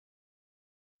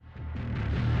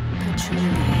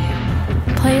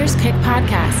Players Pick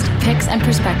Podcast, picks and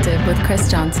perspective with Chris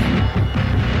Johnson.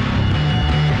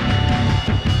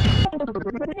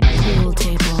 Pool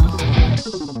table.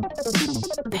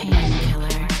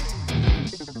 Painkiller.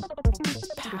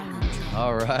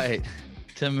 All right,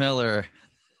 Tim Miller.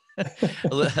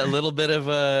 a little bit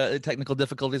of technical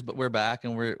difficulties, but we're back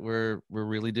and we're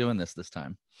really doing this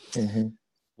time. Mm-hmm.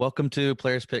 Welcome to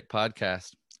Players Pick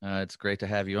Podcast. It's great to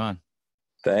have you on.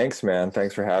 Thanks, man.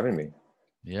 Thanks for having me.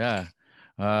 Yeah.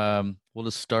 We'll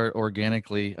just start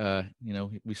organically.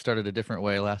 We started a different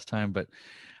way last time, but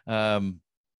I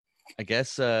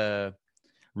guess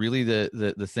really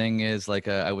the thing is, like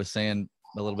I was saying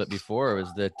a little bit before,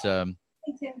 is that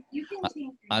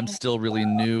I'm still really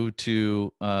new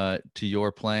to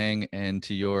your playing and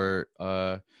to your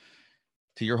whole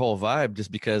vibe,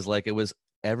 just because like it was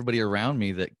everybody around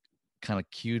me that kind of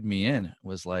cued me in. It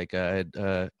was like I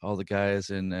had all the guys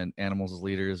and Animals as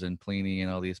Leaders and Pliny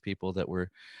and all these people that were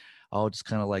all just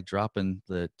kind of like dropping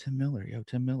the Tim Miller,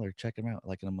 check him out.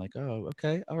 Like, and I'm like, oh,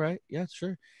 okay, all right, yeah,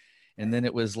 sure. And then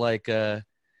it was like it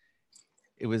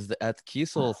was at the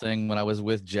Kiesel thing when I was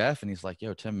with Jeff, and he's like,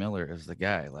 yo, Tim Miller is the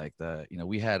guy. Like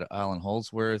we had Alan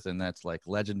Holdsworth, and that's like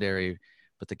legendary,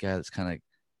 but the guy that's kind of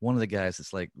one of the guys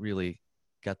that's like really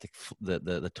got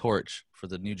the torch for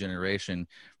the new generation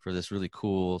for this really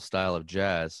cool style of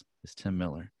jazz is Tim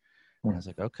Miller. And I was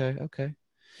like, okay.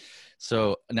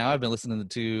 So now I've been listening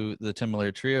to the Tim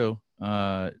Miller Trio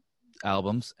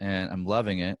albums, and I'm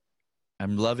loving it.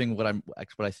 I'm loving what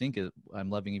I think is I'm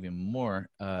loving even more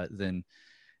than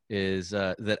is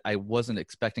that I wasn't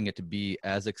expecting it to be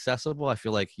as accessible. I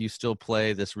feel like you still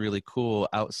play this really cool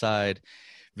outside,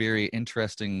 very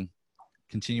interesting,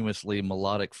 continuously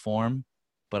melodic form,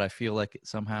 but I feel like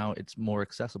somehow it's more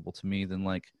accessible to me than,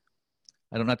 like,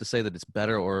 I don't have to say that it's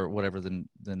better or whatever than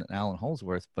Alan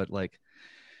Holdsworth, but like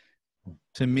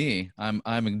to me, I'm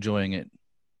enjoying it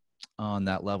on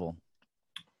that level.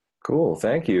 Cool.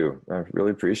 Thank you. I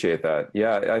really appreciate that.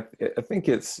 Yeah, I think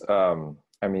it's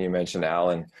you mentioned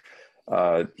Alan.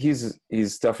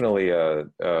 He's definitely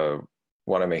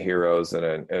one of my heroes and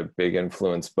a big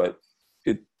influence, but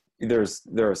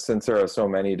since there are so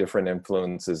many different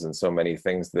influences and so many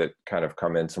things that kind of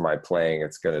come into my playing,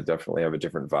 it's going to definitely have a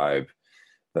different vibe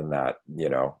than that,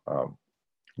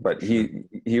 but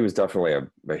he was definitely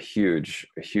a huge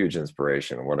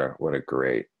inspiration. What a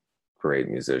great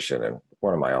musician, and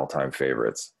one of my all-time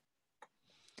favorites.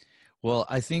 Well,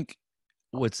 I think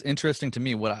what's interesting to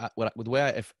me,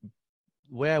 the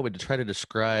way I would try to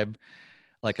describe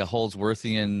like a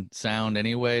Holdsworthian sound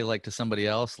anyway, like to somebody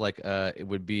else, like it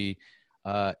would be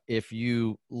if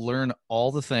you learn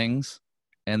all the things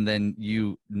and then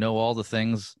you know all the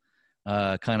things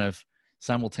kind of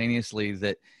simultaneously,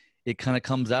 that it kind of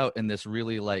comes out in this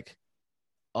really like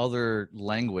other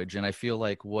language. And I feel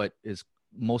like what is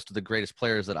most of the greatest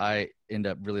players that I end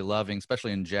up really loving,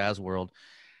 especially in jazz world,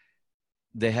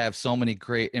 they have so many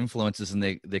great influences, and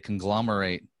they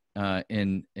conglomerate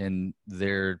in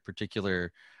their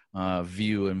particular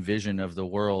view and vision of the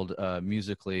world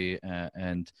musically,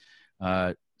 and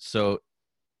so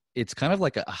it's kind of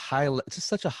like it's just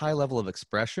such a high level of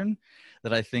expression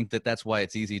that I think that's why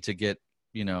it's easy to get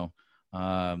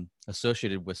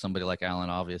associated with somebody like Alan,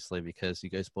 obviously, because you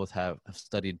guys both have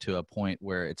studied to a point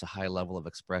where it's a high level of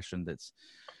expression that's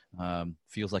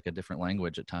feels like a different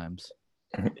language at times.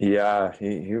 Yeah,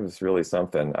 he was really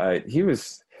something. He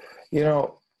was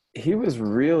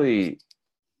really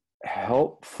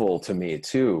helpful to me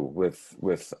too with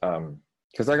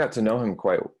because I got to know him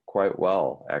quite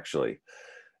well, actually,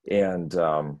 and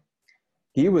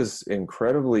he was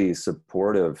incredibly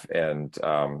supportive, and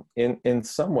in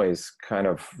some ways kind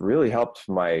of really helped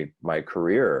my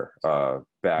career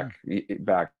back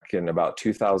in about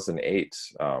 2008,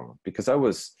 because I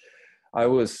was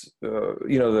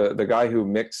the guy who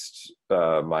mixed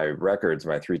my records,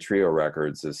 my 3 trio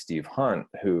records, is Steve Hunt,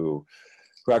 who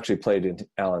actually played in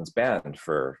Alan's band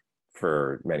for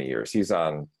many years. He's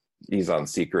on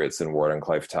Secrets and Ward and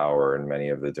Clive Tower and many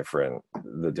of the different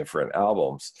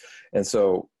albums. And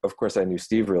so, of course, I knew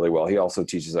Steve really well. He also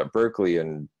teaches at Berklee,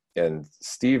 and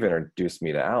Steve introduced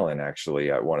me to Alan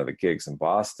actually at one of the gigs in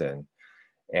Boston.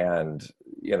 And,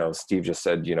 Steve just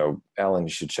said, Alan, you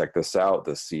should check this out,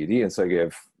 the CD. And so I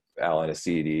gave Alan a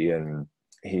CD, and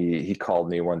he called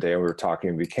me one day and we were talking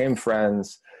and became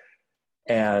friends.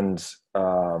 And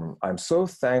I'm so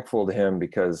thankful to him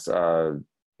because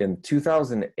in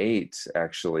 2008,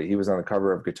 actually, he was on the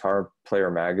cover of Guitar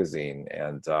Player magazine,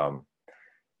 and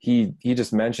he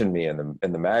just mentioned me in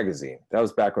the magazine. That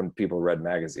was back when people read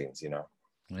magazines,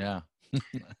 Yeah.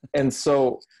 And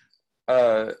so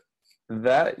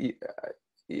that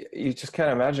you just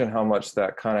can't imagine how much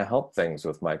that kind of helped things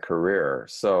with my career.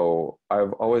 So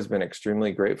I've always been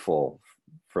extremely grateful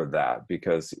for that,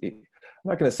 because I'm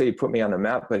not going to say he put me on the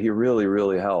map, but he really,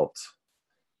 really helped.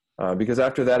 Because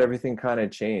after that, everything kind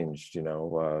of changed,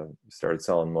 started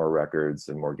selling more records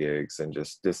and more gigs, and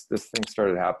just this thing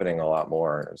started happening a lot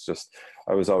more. And it's just,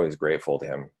 I was always grateful to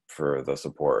him for the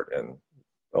support and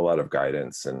a lot of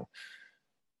guidance, and,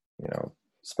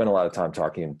 spent a lot of time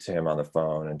talking to him on the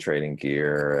phone and trading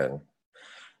gear, and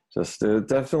just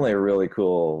definitely a really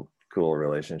cool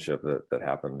relationship that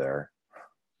happened there.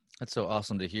 That's so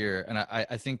awesome to hear. And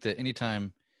I think that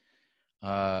anytime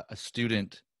a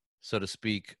student, so to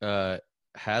speak,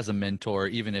 has a mentor,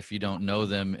 even if you don't know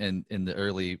them in the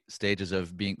early stages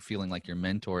of feeling like you're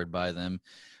mentored by them,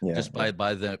 just by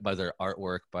their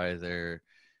artwork, by their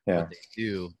what they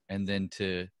do, and then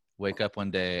to wake up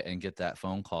one day and get that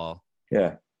phone call,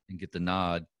 and get the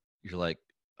nod, you're like,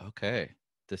 okay,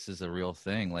 this is a real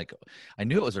thing. Like, I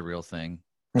knew it was a real thing.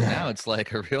 Now it's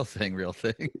like a real thing.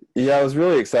 Yeah, it was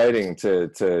really exciting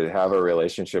to have a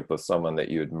relationship with someone that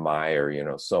you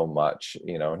admire, so much,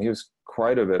 and he was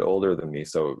quite a bit older than me.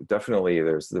 So definitely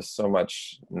there's so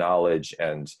much knowledge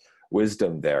and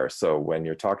wisdom there. So when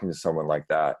you're talking to someone like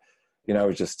that,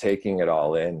 just taking it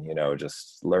all in,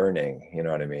 just learning, you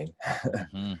know what I mean?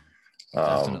 Mm-hmm.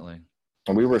 Definitely.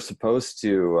 And we were supposed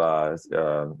to, I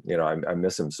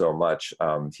miss him so much.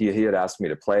 He had asked me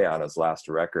to play on his last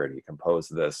record. He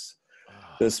composed this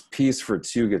piece for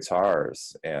 2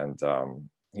 guitars, and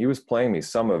he was playing me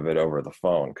some of it over the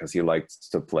phone, because he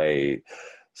liked to play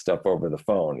stuff over the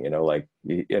phone. Like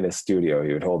in his studio,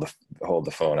 he would hold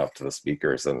the phone up to the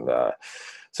speakers, and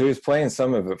so he was playing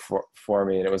some of it for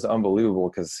me, and it was unbelievable,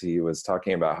 because he was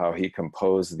talking about how he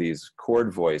composed these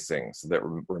chord voicings that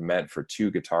were meant for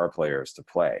 2 guitar players to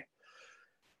play.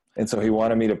 And so he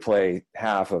wanted me to play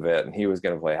half of it, and he was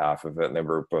going to play half of it, and they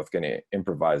were both going to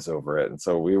improvise over it. And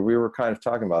so we were kind of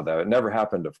talking about that. It never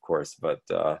happened, of course, but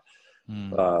that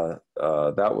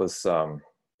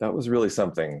was really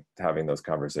something, having those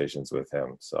conversations with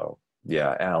him. So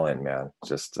yeah, Alan, man,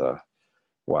 just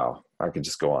wow, I could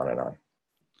just go on and on.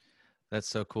 That's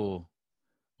so cool.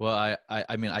 Well,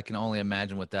 I mean, I can only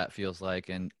imagine what that feels like,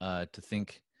 and to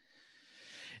think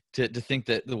that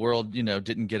the world,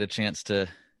 didn't get a chance to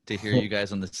hear you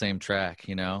guys on the same track,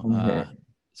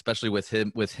 especially with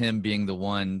him being the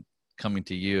one coming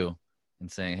to you and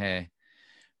saying, hey,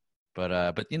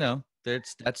 but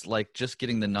that's like just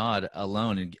getting the nod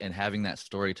alone and having that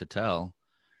story to tell.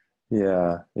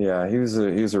 Yeah. He was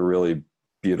a really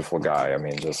beautiful guy. I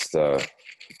mean, just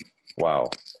wow.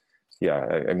 Yeah,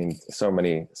 I mean, so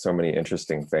many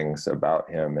interesting things about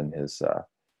him, and his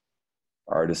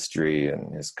artistry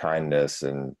and his kindness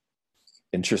and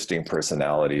interesting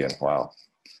personality, and wow,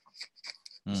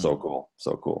 so cool.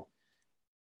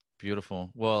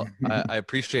 Beautiful. Well, I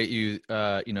appreciate you,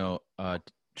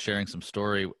 sharing some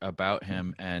story about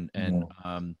him, and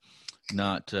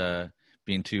not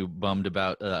being too bummed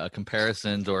about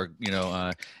comparisons or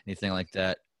anything like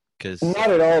that. Not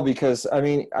at all, because I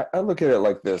mean, I look at it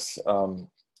like this.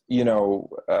 You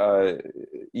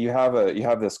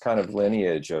have this kind of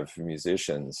lineage of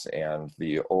musicians, and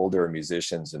the older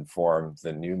musicians inform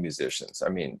the new musicians. I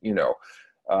mean,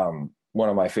 one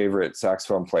of my favorite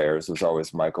saxophone players was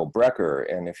always Michael Brecker,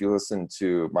 and if you listen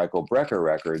to Michael Brecker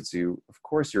records, of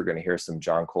course you're going to hear some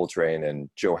John Coltrane and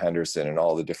Joe Henderson and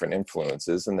all the different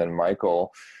influences, and then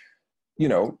Michael,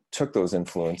 took those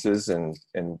influences and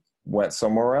went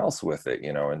somewhere else with it,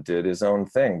 and did his own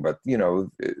thing. But,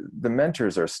 the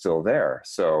mentors are still there.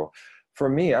 So for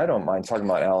me, I don't mind talking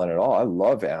about Alan at all. I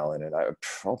love Alan, and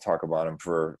I'll talk about him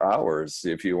for hours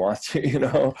if you want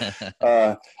to,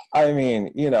 I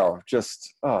mean,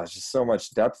 just so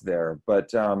much depth there.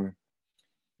 But, a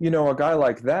guy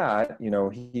like that,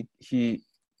 he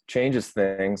changes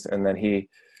things, and then he,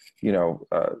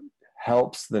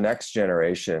 helps the next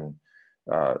generation,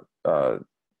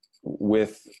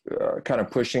 with kind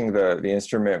of pushing the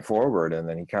instrument forward. And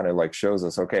then he kind of like shows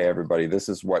us, okay, everybody, this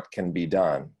is what can be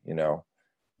done.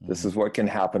 This is what can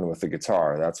happen with the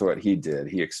guitar. That's what he did.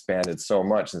 He expanded so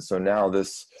much. And so now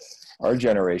our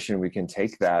generation, we can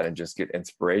take that and just get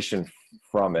inspiration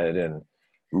from it and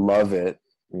love it,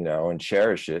 and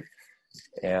cherish it,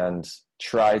 and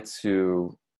try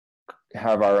to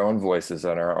have our own voices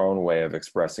and our own way of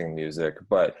expressing music.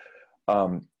 But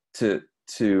to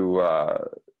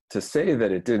say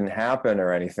that it didn't happen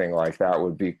or anything like that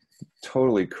would be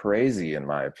totally crazy, in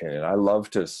my opinion. I love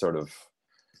to sort of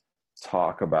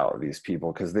talk about these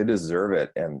people, because they deserve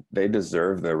it, and they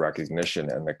deserve the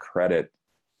recognition and the credit.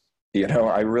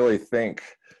 I really think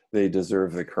they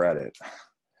deserve the credit.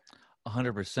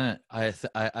 100%. I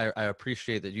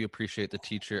appreciate that you appreciate the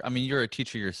teacher. I mean, you're a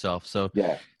teacher yourself, so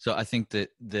Yeah. so I think that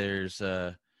there's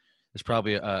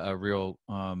probably a real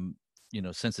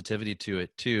sensitivity to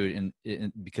it too,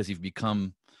 and because you've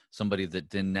become somebody that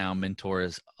then now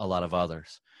mentors a lot of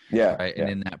others. Yeah. Right. Yeah.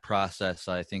 And in that process,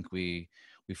 I think we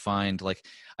find, like,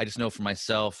 I just know for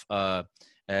myself,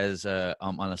 as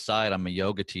on the side, I'm a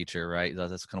yoga teacher, right?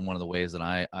 That's kind of one of the ways that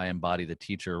I embody the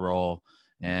teacher role,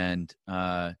 and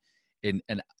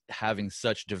and having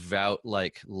such devout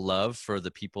like love for the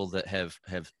people that have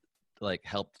like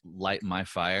helped light my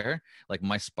fire. Like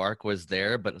my spark was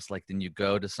there, but it's like then you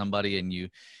go to somebody and you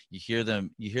hear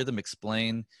them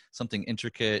explain something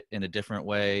intricate in a different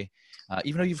way,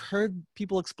 even though you've heard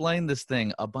people explain this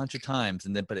thing a bunch of times,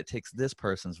 and then but it takes this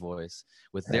person's voice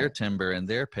with their timbre and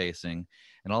their pacing,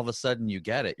 and all of a sudden you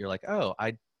get it. You're like, oh,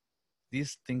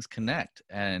 these things connect.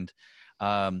 And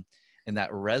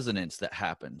that resonance that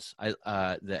happens,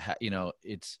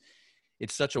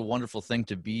 it's such a wonderful thing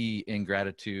to be in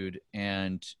gratitude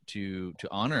and to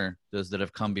honor those that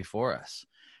have come before us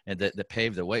and that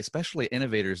paved the way, especially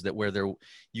innovators that where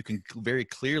you can very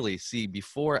clearly see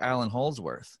before Allan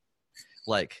Holdsworth,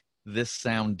 like this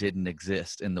sound didn't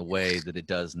exist in the way that it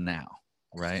does now.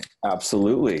 Right.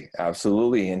 Absolutely.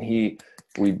 And he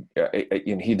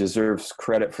deserves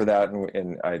credit for that.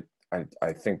 And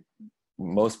I think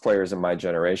most players in my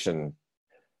generation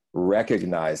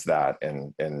recognize that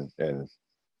and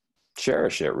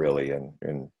cherish it, really.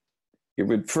 And it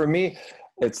would, for me,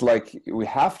 it's like we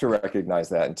have to recognize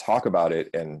that and talk about it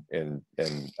and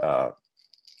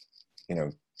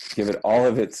give it all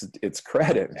of its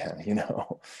credit, man.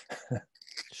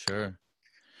 Sure.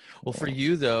 Well, for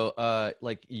you though,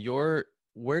 like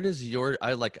where does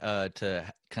I like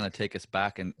to kind of take us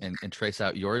back and trace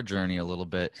out your journey a little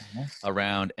bit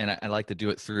around, and I like to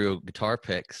do it through guitar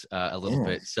picks a little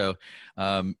bit. So,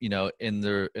 in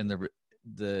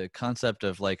the concept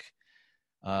of like,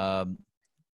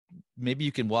 maybe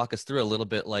you can walk us through a little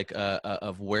bit like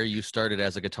of where you started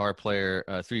as a guitar player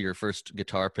through your first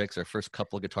guitar picks or first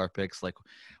couple of guitar picks. Like,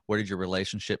 where did your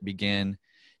relationship begin?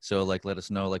 So like, let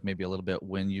us know, like maybe a little bit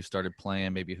when you started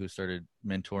playing, maybe who started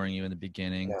mentoring you in the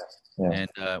beginning, and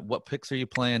what picks are you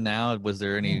playing now? Was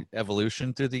there any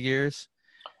evolution through the years?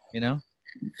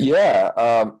 Yeah.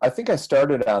 I think I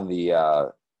started on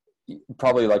the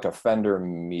probably like a Fender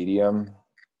Medium.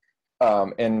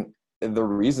 And the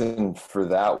reason for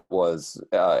that was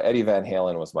Eddie Van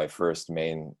Halen was my first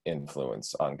main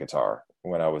influence on guitar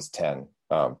when I was 10.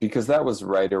 Because that was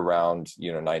right around,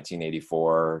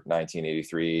 1984,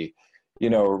 1983,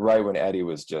 right when Eddie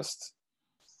was just,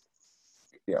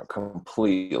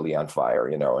 completely on fire,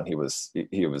 and he was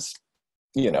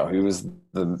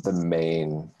the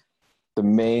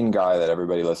main guy that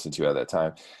everybody listened to at that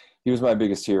time. He was my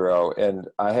biggest hero. And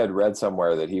I had read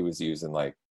somewhere that he was using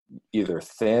like either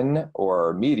thin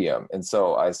or medium. And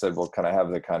so I said, well, can I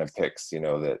have the kind of picks,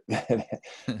 that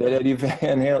Eddie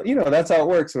Van Halen, that's how it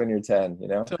works when you're 10,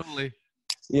 Totally.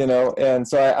 And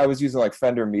so I was using like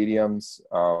Fender mediums.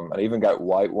 I even got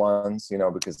white ones,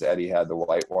 because Eddie had the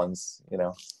white ones,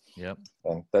 Yep.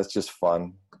 And that's just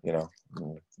fun, when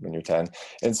you're 10.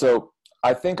 And so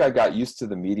I think I got used to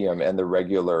the medium and the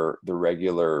regular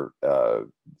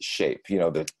shape,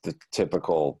 the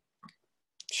typical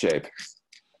shape.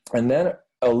 And then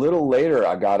a little later,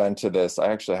 I got into this. I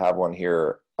actually have one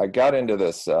here. I got into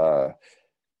this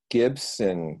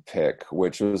Gibson pick,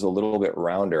 which was a little bit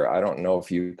rounder. I don't know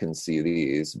if you can see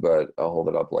these, but I'll hold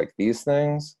it up like these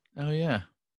things. Oh, yeah.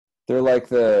 They're like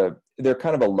they're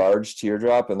kind of a large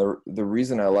teardrop. And the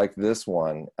reason I like this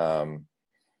one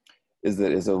is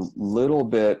that it's a little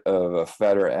bit of a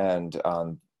fatter end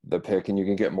on the pick, and you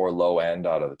can get more low end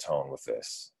out of the tone with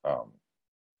this.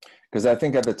 Because I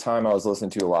think at the time I was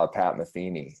listening to a lot of Pat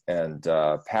Metheny, and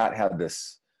Pat had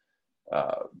this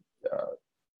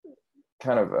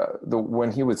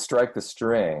when he would strike the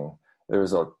string, there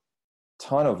was a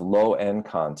ton of low end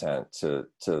content to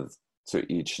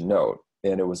each note,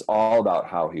 and it was all about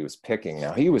how he was picking.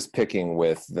 Now he was picking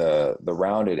with the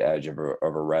rounded edge of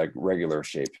a regular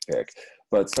shaped pick,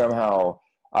 but somehow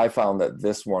I found that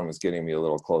this one was getting me a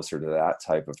little closer to that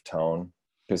type of tone,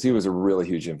 because he was a really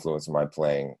huge influence in my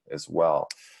playing as well.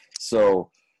 So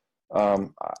I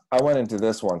went into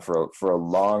this one for a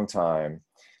long time,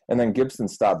 and then Gibson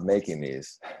stopped making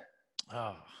these.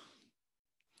 Oh,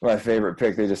 my favorite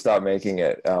pick. They just stopped making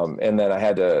it, and then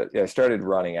I started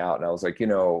running out, and I was like,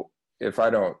 if I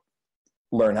don't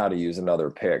learn how to use another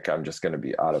pick, I'm just going to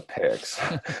be out of picks.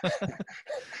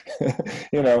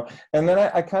 You know, and then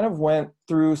I kind of went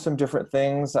through some different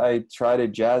things. I tried a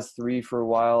Jazz 3 for a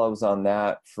while. I was on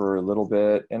that for a little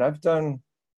bit, and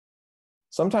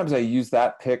sometimes I use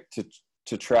that pick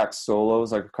to track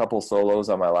solos, like a couple solos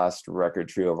on my last record,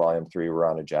 Trio Volume 3, were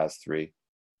on a Jazz 3.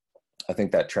 I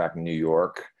think that track New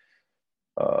York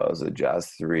was a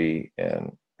Jazz 3,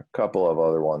 and a couple of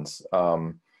other ones.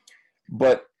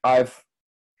 But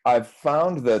I've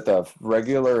found that the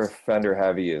regular Fender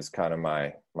Heavy is kind of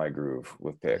my groove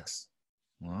with picks.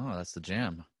 Wow, that's the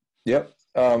jam. Yep.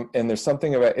 And there's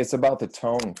something about, it's about the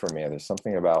tone for me. There's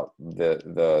something about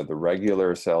the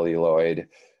regular celluloid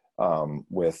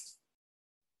with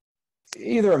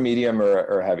either a medium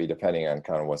or heavy, depending on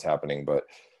kind of what's happening. But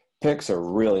picks are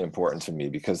really important to me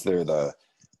because they're the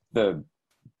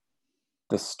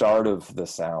start of the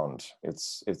sound.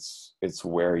 It's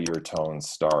where your tone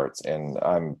starts, and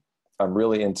I'm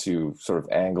really into sort of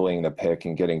angling the pick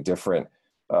and getting different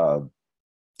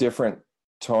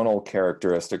tonal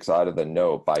characteristics out of the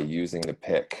note by using the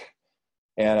pick.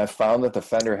 And I found that the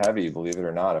Fender Heavy, believe it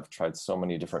or not, I've tried so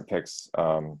many different picks.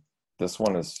 This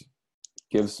one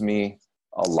gives me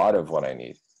a lot of what I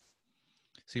need.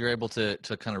 So you're able to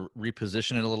kind of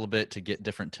reposition it a little bit to get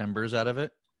different timbres out of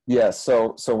it? Yeah,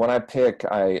 so when I pick,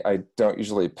 I don't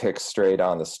usually pick straight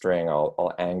on the string.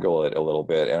 I'll angle it a little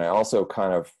bit, and I also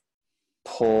kind of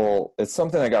pull. It's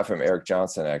something I got from Eric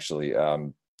Johnson, actually,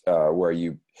 where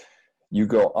you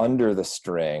go under the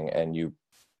string and you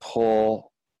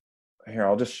pull. Here,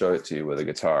 I'll just show it to you with a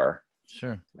guitar.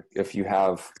 Sure. If you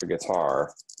have a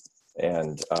guitar,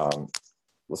 and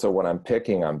so when I'm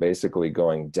picking, I'm basically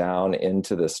going down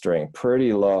into the string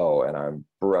pretty low, and I'm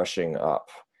brushing up.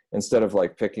 Instead of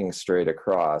like picking straight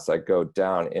across, I go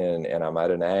down in and I'm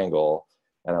at an angle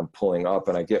and I'm pulling up,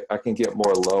 and I can get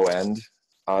more low end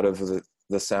out of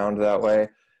the sound that way.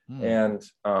 And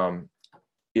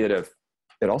it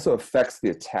also affects the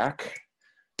attack,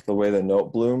 the way the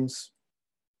note blooms.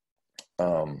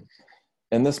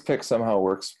 And this pick somehow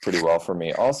works pretty well for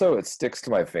me. Also, it sticks to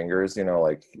my fingers, you know,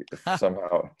 like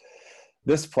somehow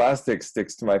this plastic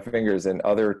sticks to my fingers, and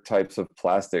other types of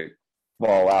plastic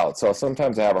fall out. So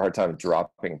sometimes I have a hard time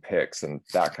dropping picks, and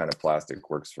that kind of plastic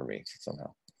works for me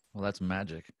somehow. Well, that's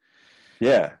magic.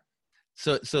 Yeah.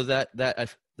 So that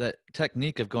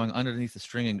technique of going underneath the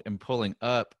string and pulling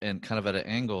up and kind of at an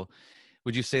angle,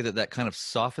 would you say that kind of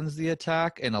softens the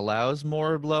attack and allows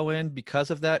more low end because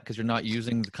of that? Because you're not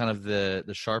using kind of the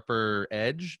sharper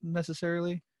edge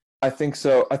necessarily? I think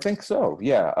so.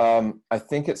 Yeah. I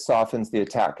think it softens the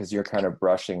attack because you're kind of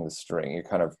brushing the string. You're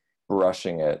kind of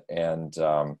brushing it. And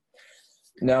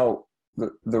now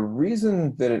the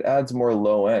reason that it adds more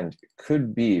low end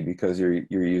could be because you're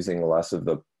using less of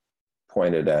the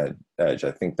pointed edge.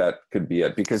 I think that could be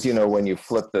it, because, you know, when you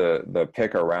flip the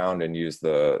pick around and use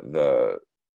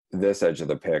this edge of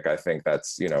the pick, I think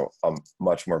that's, you know, a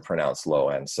much more pronounced low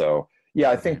end. So yeah,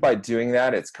 I think by doing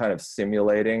that, it's kind of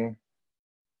simulating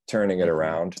turning it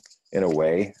around in a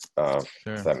way, Sure.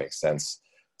 If that makes sense.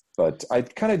 But I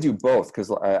kind of do both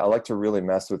because I like to really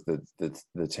mess with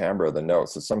the timbre of the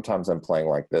notes. So sometimes I'm playing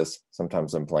like this,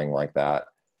 sometimes I'm playing like that.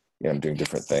 You know, I'm doing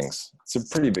different things. It's a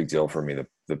pretty big deal for me,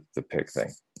 the pick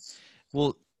thing.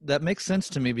 Well, that makes sense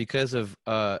to me because of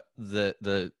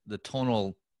the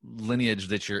tonal lineage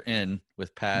that you're in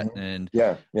with Pat and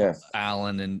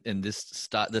Alan and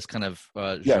this kind of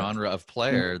genre of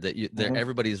player that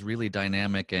everybody's really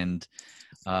dynamic and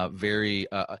very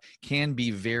can be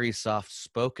very soft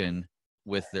spoken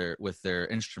with their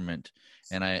instrument,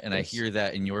 and I hear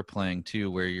that in your playing too,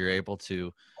 where you're able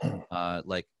to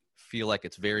like feel like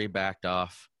it's very backed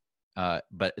off,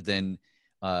 but then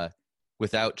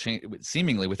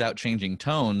seemingly without changing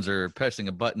tones or pressing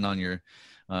a button on your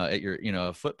at your, you know,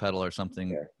 a foot pedal or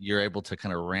something, you're able to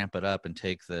kind of ramp it up and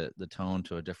take the tone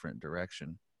to a different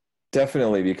direction.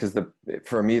 Definitely, because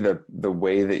for me, the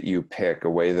way that you pick, a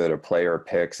way that a player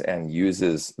picks and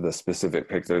uses the specific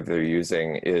pick that they're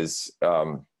using is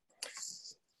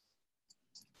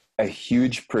a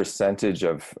huge percentage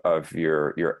of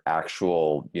your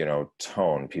actual, you know,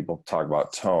 tone. People talk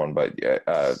about tone, but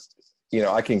you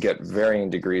know, I can get varying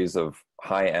degrees of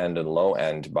high end and low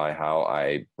end by how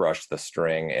I brush the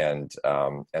string and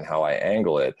how I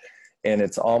angle it. And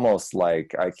it's almost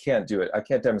like I can't do it. I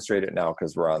can't demonstrate it now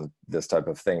because we're on this type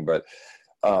of thing, but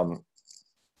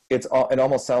it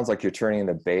almost sounds like you're turning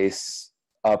the bass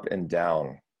up and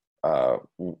down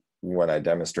when I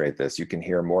demonstrate this. You can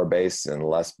hear more bass and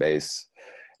less bass.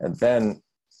 And then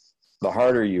the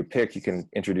harder you pick, you can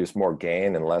introduce more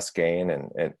gain and less gain.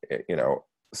 And you know,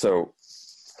 so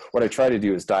what I try to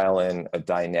do is dial in a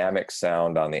dynamic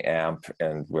sound on the amp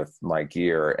and with my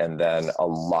gear, and then a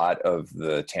lot of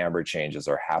the timbre changes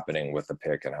are happening with the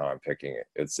pick and how I'm picking it.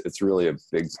 It's really a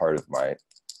big part of my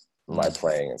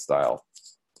playing and style.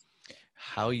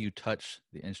 How you touch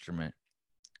the instrument,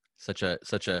 such a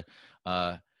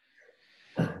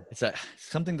it's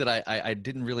something that I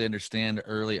didn't really understand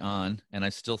early on, and I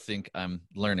still think I'm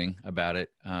learning about it.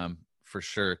 For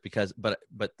sure, because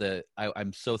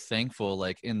I'm so thankful,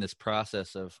 like in this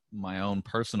process of my own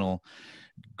personal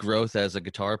growth as a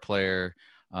guitar player,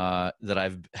 that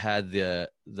I've had the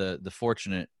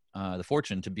fortune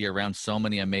to be around so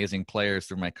many amazing players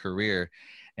through my career,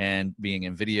 and being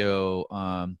in video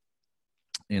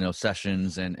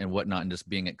sessions and whatnot, and just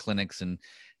being at clinics and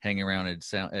hanging around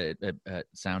at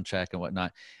sound check and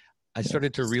whatnot. I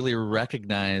started to really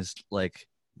recognize like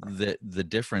the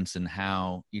difference in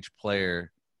how each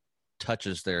player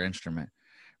touches their instrument,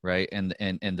 right? And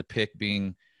the pick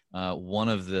being one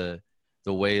of the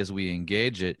ways we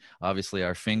engage it. Obviously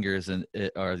our fingers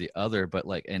are the other, but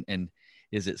like, and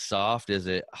is it soft? Is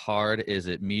it hard? Is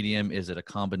it medium? Is it a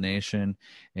combination?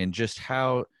 And just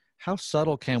how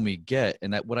subtle can we get?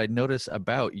 And that what I notice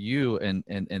about you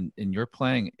and your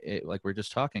playing, like we're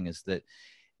just talking, is that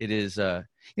it is, and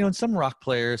some rock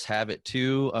players have it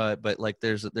too, but like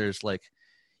there's like,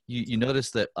 you notice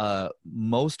that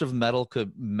most of metal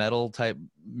type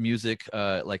music,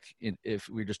 like if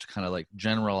we just kind of like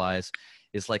generalize,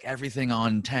 is like everything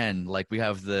on 10. Like we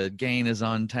have the gain is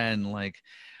on 10, like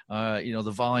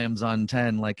the volume's on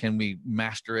 10. Like, can we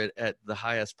master it at the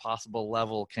highest possible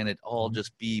level? Can it all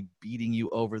just be beating you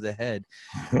over the head?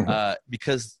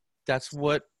 Because that's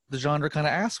what the genre kind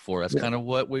of asks for. That's kind of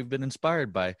what we've been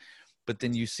inspired by. But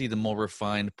then you see the more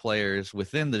refined players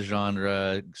within the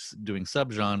genre doing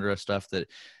subgenre stuff that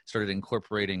started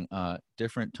incorporating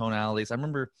different tonalities. I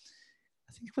remember,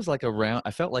 I think it was like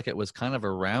I felt like it was kind of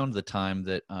around the time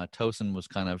that Tosin was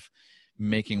kind of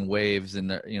making waves in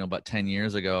the, about 10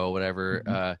 years ago or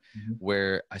whatever,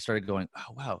 where I started going,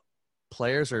 oh, wow,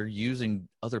 players are using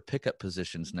other pickup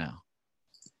positions now.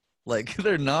 Like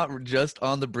they're not just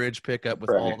on the bridge pickup with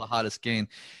all the hottest gain.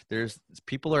 There's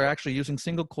people are actually using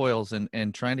single coils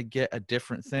and trying to get a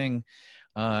different thing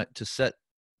to set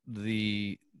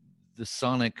the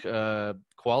sonic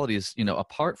qualities,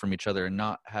 apart from each other, and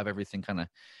not have everything kind of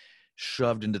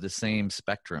shoved into the same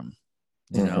spectrum,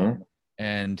 you know.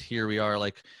 And here we are,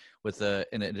 like with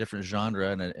in a different genre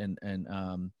and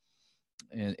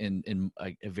in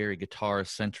a very guitar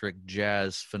centric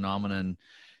jazz phenomenon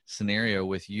scenario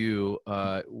with you,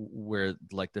 where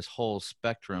like this whole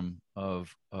spectrum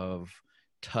of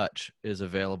touch is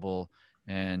available.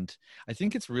 And I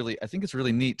think it's really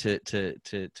neat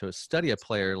to study a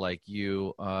player like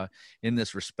you in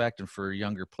this respect, and for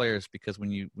younger players, because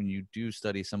when you do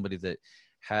study somebody that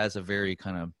has a very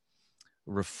kind of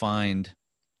refined,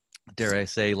 dare I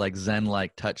say, like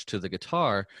Zen-like touch to the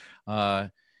guitar,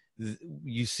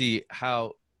 you see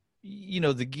how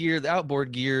the gear, the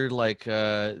outboard gear, like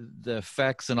the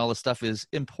effects and all the stuff is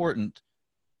important,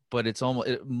 but it's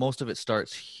most of it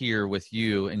starts here with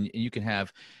you, and you can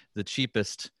have the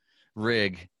cheapest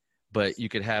rig, but you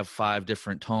could have 5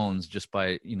 different tones just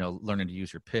by learning to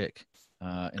use your pick in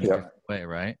a different way,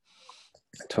 right?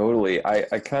 Totally.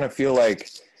 I kind of feel like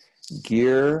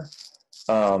gear,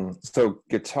 so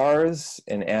guitars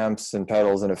and amps and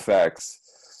pedals and effects,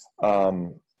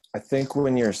 I think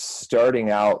when you're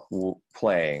starting out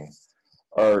playing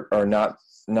are not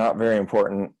very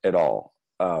important at all,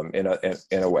 in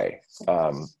a way.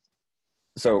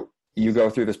 So you go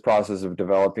through this process of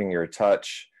developing your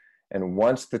touch, and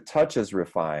once the touch is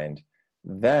refined,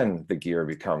 then the gear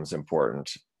becomes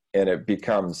important, and it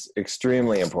becomes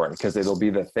extremely important because it'll be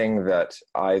the thing that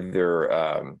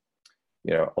either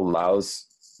allows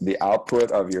the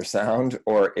output of your sound,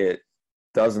 or it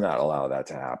does not allow that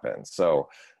to happen. So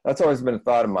that's always been a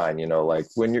thought of mine, like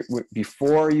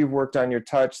before you've worked on your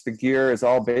touch, the gear is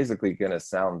all basically going to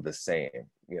sound the same.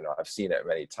 I've seen it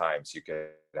many times. You could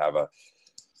have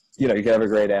you can have a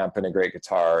great amp and a great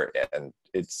guitar, and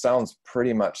it sounds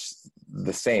pretty much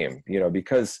the same,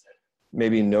 because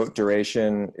maybe note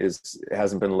duration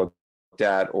hasn't been looked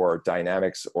at, or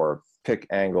dynamics, or pick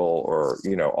angle, or,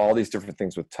 all these different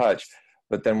things with touch.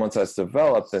 But then once that's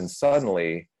developed, then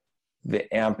suddenly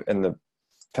the amp and the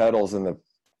pedals and the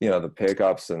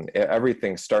pickups and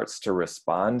everything starts to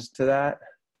respond to that.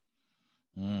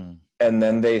 And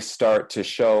then they start to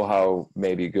show how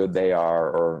maybe good they are,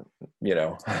 or,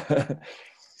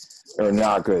 or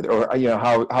not good, or,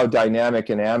 how dynamic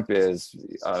an amp is,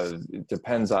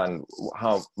 depends on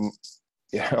how,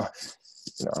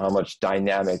 how much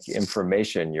dynamic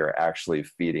information you're actually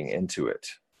feeding into it.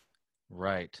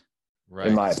 Right.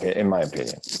 In my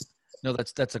opinion. No,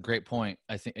 that's a great point.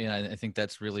 I think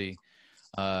that's really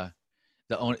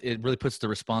it really puts the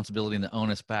responsibility and the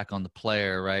onus back on the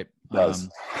player, right? It does.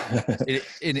 And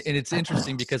it's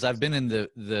interesting because I've been in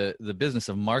the business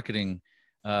of marketing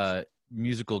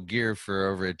musical gear for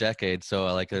over a decade. So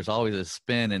like there's always a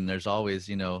spin, and there's always,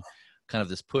 kind of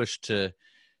this push to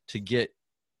get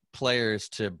players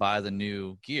to buy the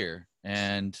new gear.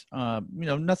 And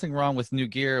nothing wrong with new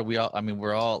gear. We're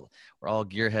all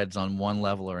gearheads on one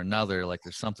level or another. Like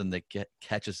there's something that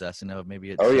catches us,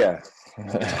 maybe it's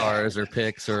guitars or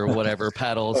picks or whatever,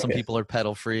 pedals. Some people are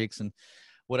pedal freaks and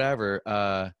whatever,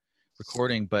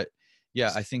 recording. But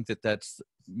yeah, I think that's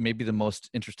maybe the most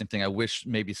interesting thing. I wish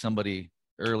maybe somebody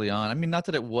early on, not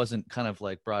that it wasn't kind of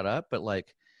like brought up, but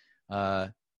like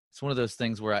it's one of those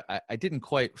things where I didn't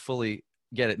quite fully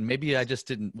get it. And maybe I just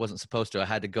wasn't supposed to. I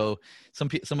had to go,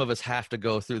 some of us have to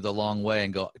go through the long way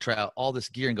and go try out all this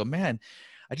gear and go, man,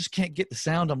 I just can't get the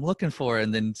sound I'm looking for.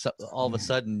 And then all of a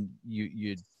sudden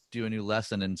you do a new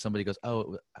lesson and somebody goes,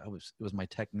 oh, it was my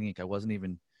technique. I wasn't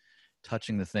even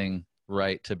touching the thing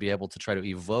right to be able to try to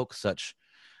evoke such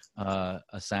a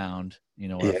sound,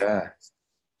 Yeah.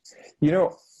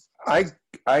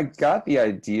 I got the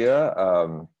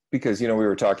idea because, we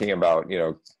were talking about,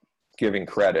 giving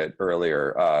credit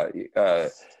earlier.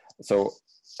 So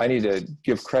I need to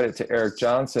give credit to Eric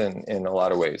Johnson in a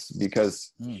lot of ways,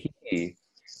 because he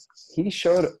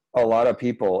showed a lot of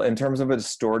people in terms of a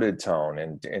distorted tone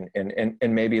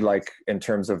and maybe like in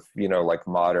terms of, like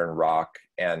modern rock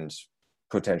and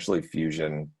potentially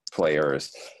fusion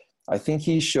players. I think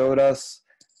he showed us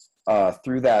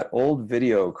through that old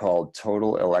video called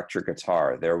Total Electric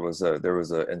Guitar. There was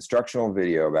a instructional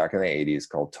video back in the 80s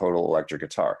called Total Electric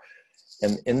Guitar.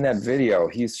 And in that video,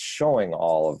 he's showing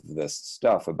all of this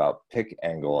stuff about pick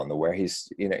angle and the way he's,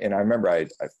 and I remember I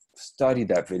studied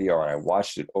that video and I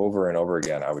watched it over and over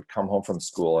again. I would come home from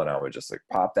school and I would just like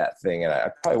pop that thing, and I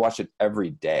probably watched it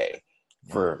every day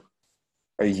for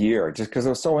a year just because I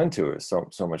was so into it. It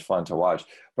was so much fun to watch.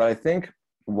 But I think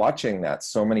watching that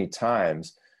so many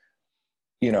times,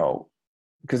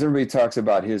 because everybody talks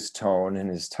about his tone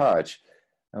and his touch,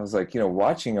 I was like,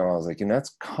 watching him, I was like,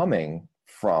 that's coming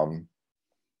from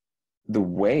the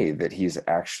way that he's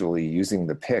actually using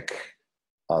the pick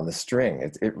on the string.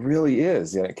 It really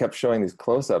is. And it kept showing these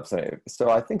close-ups. And so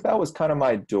I think that was kind of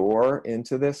my door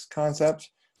into this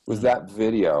concept, was that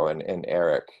video and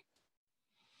Eric.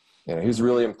 He was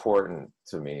really important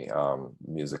to me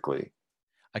musically.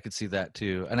 I could see that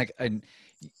too. And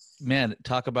man,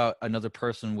 talk about another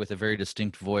person with a very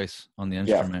distinct voice on the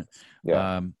instrument.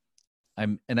 Yeah.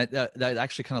 That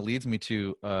actually kind of leads me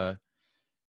to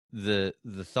the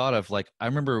thought of, like, I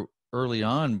remember early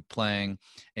on playing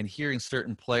and hearing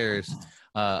certain players,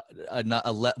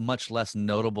 much less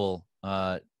notable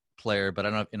player, but I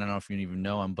don't know if you even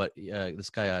know him, but this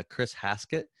guy, Chris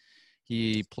Haskett,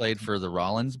 he played for the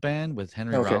Rollins band with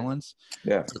Henry Rollins.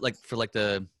 Yeah. For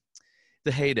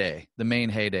the heyday, the main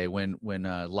heyday when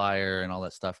Liar and all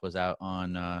that stuff was out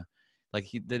on, they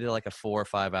did like a 4 or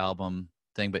 5 album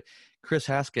thing. But Chris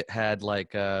Haskett had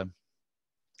like,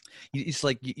 it's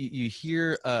like you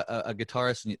hear a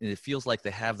guitarist and it feels like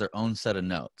they have their own set of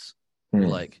notes.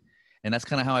 Like, and that's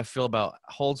kind of how I feel about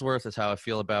Holdsworth. That's how I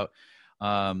feel about,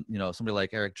 somebody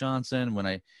like Eric Johnson. When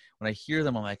I hear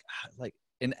them, I'm like,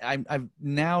 and I've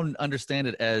now understand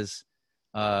it as,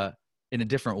 in a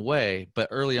different way. But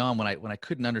early on when I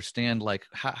couldn't understand, like,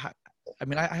 how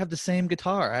I have the same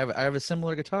guitar. I have a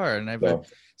similar guitar and I have a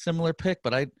similar pick,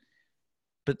 but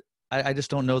I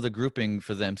just don't know the grouping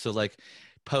for them. So like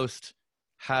post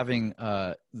having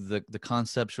the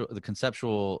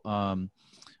conceptual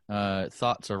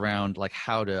thoughts around like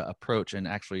how to approach and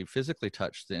actually physically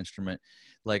touch the instrument,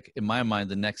 like in my mind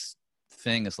the next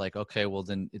thing is like, okay, well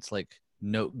then it's like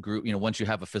note group, once you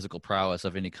have a physical prowess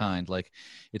of any kind, like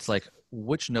it's like,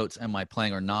 which notes am I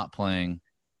playing or not playing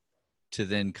to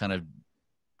then kind of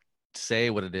say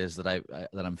what it is that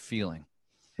I'm feeling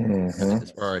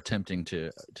or attempting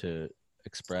to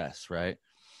express, right?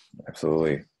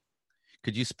 Absolutely.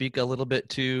 Could you speak a little bit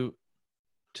to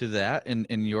that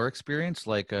in your experience?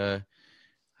 Like,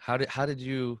 how did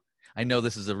you, I know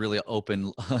this is a really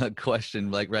open question,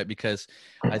 like, right? Because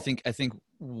I think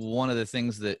one of the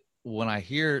things that when I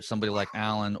hear somebody like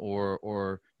Alan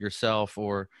or yourself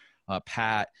or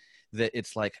Pat, that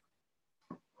it's like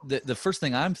the first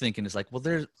thing I'm thinking is like, well,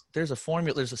 there's a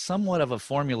formula, there's somewhat of a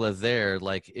formula there,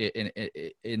 like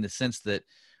in the sense that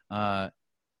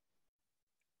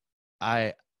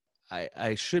I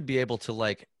should be able to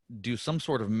like do some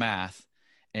sort of math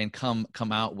and come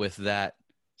out with that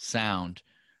sound.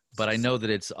 But I know that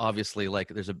it's obviously like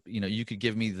there's a, you could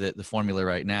give me the formula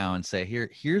right now and say,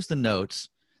 here's the notes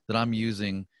that I'm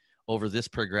using over this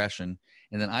progression.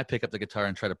 And then I pick up the guitar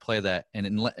and try to play that.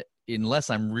 And unless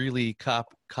I'm really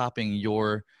copying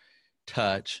your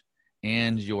touch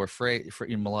and your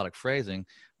melodic phrasing,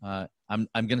 I'm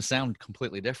going to sound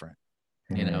completely different,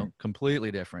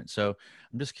 completely different. So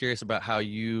I'm just curious about how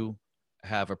you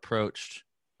have approached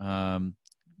kind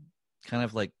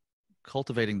of like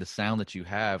cultivating the sound that you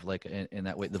have, like in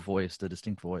that way, the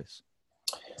distinct voice.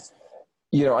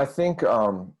 I think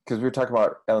because we were talking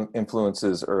about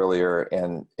influences earlier,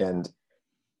 and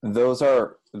those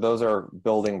are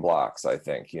building blocks. I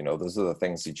think those are the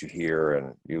things that you hear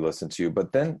and you listen to.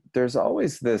 But then there's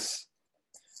always this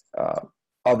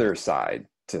other side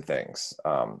to things,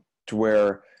 to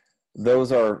where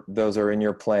those are in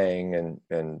your playing,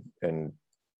 and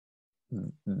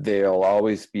they'll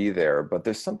always be there. But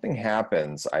there's something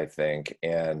happens, I think,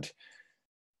 and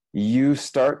you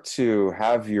start to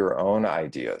have your own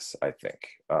ideas, I think,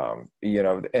 and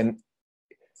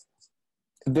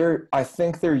I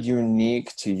think they're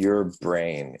unique to your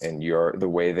brain and the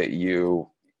way that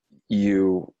you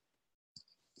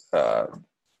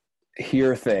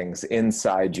hear things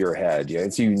inside your head.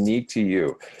 It's unique to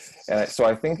you. And so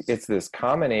I think it's this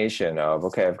combination of,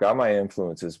 okay, I've got my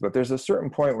influences, but there's a certain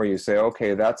point where you say,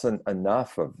 okay, that's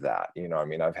enough of that.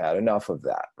 I've had enough of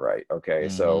that. Right. Okay.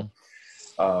 Mm-hmm. So,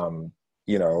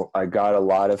 I got a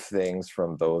lot of things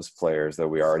from those players that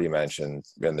we already mentioned,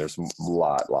 and there's a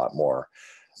lot more.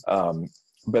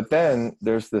 But then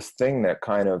there's this thing that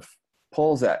kind of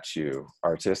pulls at you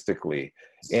artistically,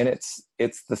 and it's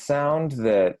the sound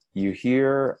that you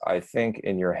hear, I think,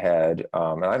 in your head.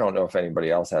 And I don't know if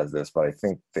anybody else has this, but I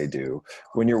think they do.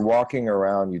 When you're walking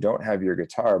around, you don't have your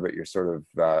guitar, but you're sort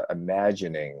of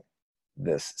imagining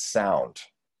this sound.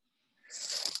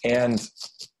 And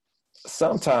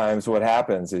sometimes what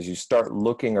happens is you start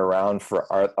looking around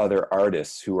for other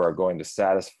artists who are going to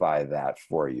satisfy that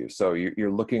for you. So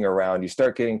you're looking around, you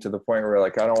start getting to the point where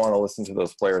like, I don't want to listen to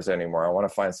those players anymore. I want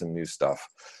to find some new stuff.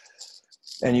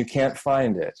 And you can't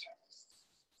find it.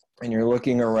 And you're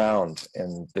looking around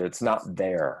and it's not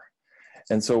there.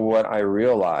 And so what I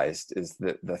realized is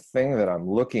that the thing that I'm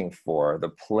looking for, the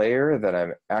player that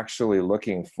I'm actually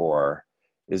looking for,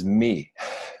 is me.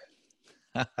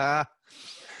 That's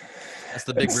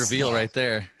the big reveal right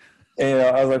there. And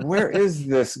I was like, where is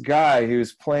this guy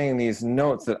who's playing these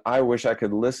notes that I wish I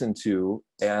could listen to?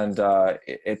 And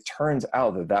it turns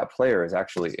out that player is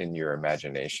actually in your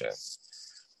imagination.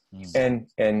 Mm.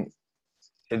 And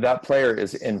that player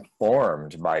is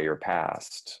informed by your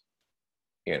past.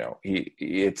 It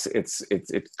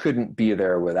couldn't be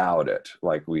there without it,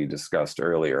 like we discussed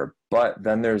earlier. But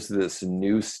then there's this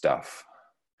new stuff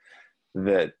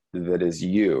that is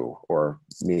you or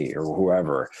me or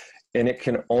whoever, and it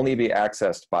can only be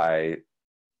accessed by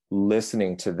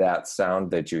listening to that sound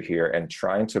that you hear and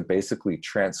trying to basically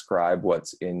transcribe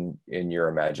what's in your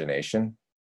imagination.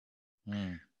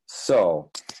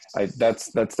 So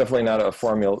that's definitely not a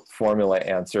formula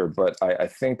answer, but I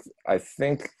think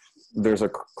there's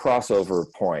a crossover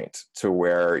point to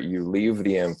where you leave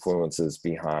the influences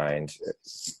behind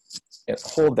and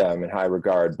hold them in high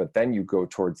regard, but then you go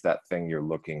towards that thing you're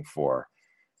looking for,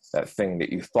 that thing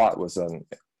that you thought was in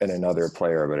another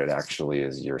player, but it actually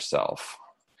is yourself.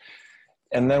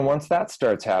 And then once that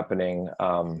starts happening,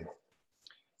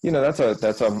 that's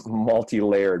a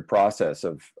multi-layered process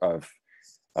of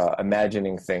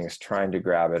imagining things, trying to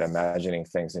grab it, imagining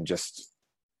things, and just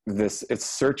it's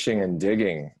searching and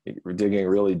digging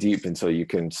really deep until you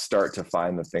can start to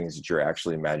find the things that you're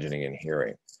actually imagining and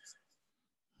hearing.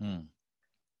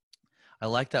 I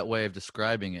like that way of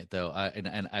describing it, though.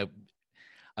 I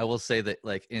will say that,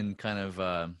 like, in kind of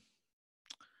I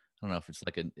don't know if it's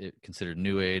like considered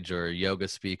new age or yoga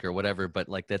speak or whatever, but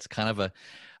like that's kind of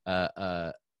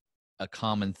a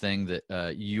common thing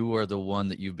that you are the one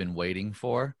that you've been waiting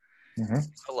for,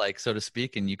 like, so to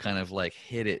speak, and you kind of like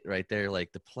hit it right there.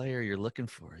 Like, the player you're looking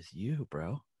for is you,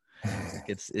 bro. Like,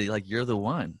 it's like you're the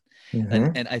one.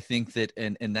 And I think that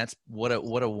and that's what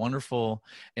a wonderful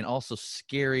and also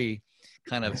scary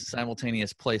kind of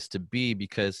simultaneous place to be,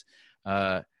 because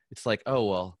it's like, oh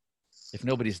well, if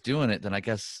nobody's doing it, then I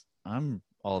guess I'm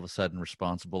all of a sudden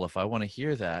responsible. If I want to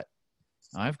hear that,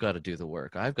 I've got to do the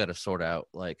work. I've got to sort out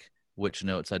like which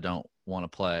notes I don't want to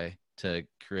play to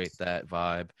create that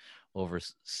vibe over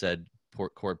said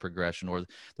chord progression or the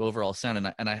overall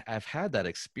sound. And I've had that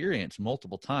experience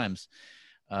multiple times.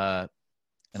 And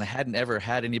I hadn't ever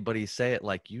had anybody say it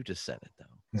like you just said it,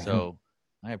 though. So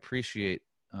I appreciate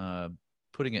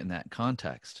putting it in that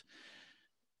context,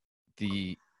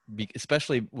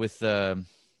 especially with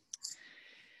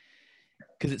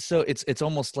because it's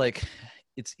almost like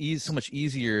it's so much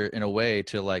easier in a way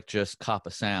to like just cop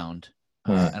a sound.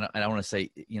 And I want to say,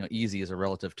 easy is a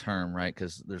relative term, right?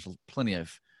 Because there's plenty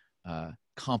of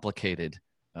complicated,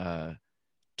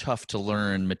 tough to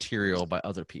learn material by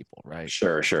other people, right?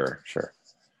 Sure.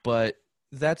 But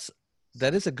that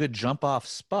is a good jump off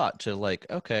spot to like,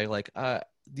 okay, like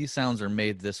these sounds are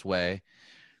made this way,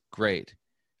 great.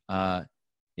 And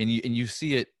you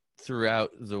see it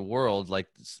throughout the world, like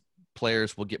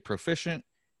players will get proficient,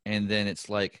 and then it's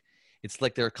like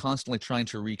they're constantly trying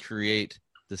to recreate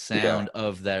the sound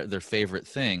of their favorite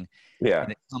thing. Yeah.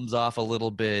 And it comes off a little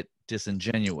bit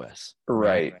disingenuous.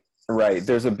 Right.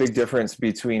 There's a big difference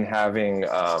between having,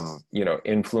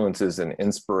 influences and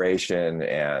inspiration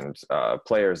and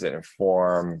players that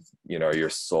inform, your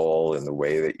soul and the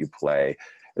way that you play.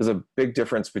 There's a big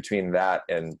difference between that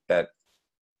and that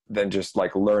than just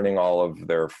like learning all of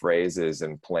their phrases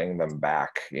and playing them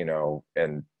back,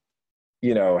 and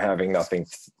having nothing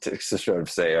to sort of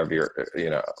say of your,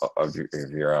 of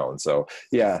your own. So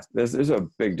yeah, there's a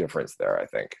big difference there, I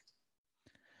think.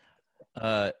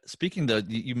 Speaking though,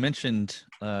 you mentioned,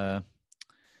 let's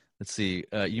see,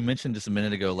 you mentioned just a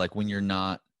minute ago, like when you're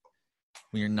not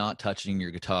touching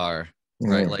your guitar,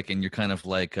 right? Like, and you're kind of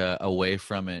like away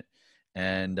from it,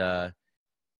 and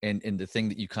the thing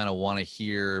that you kind of want to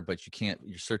hear, but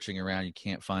you're searching around, you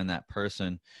can't find that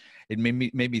person. It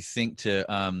made me think to,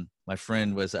 my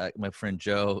friend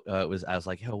Joe, I was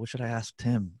like, yo, what should I ask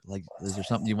Tim? Like, is there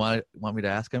something you want me to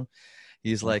ask him?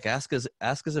 He's like, ask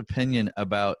his opinion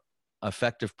about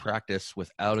effective practice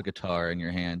without a guitar in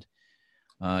your hand.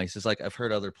 He says, like, I've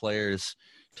heard other players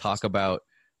talk about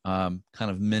kind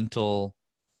of mental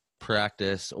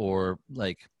practice or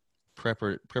like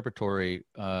preparatory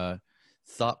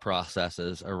thought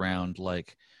processes around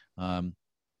like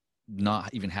not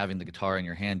even having the guitar in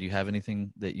your hand. Do you have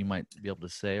anything that you might be able to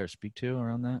say or speak to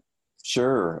around that?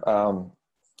 Sure.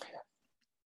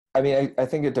 I mean, I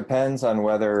think it depends on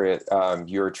whether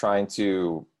you're trying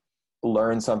to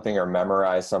learn something or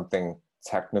memorize something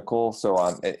technical. So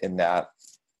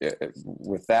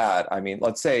with that, I mean,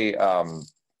 let's say, I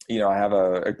have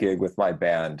a gig with my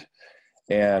band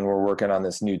and we're working on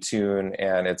this new tune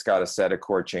and it's got a set of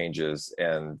chord changes,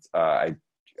 and I'm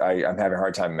having a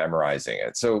hard time memorizing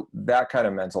it. So that kind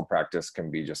of mental practice can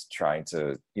be just trying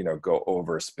to, go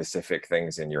over specific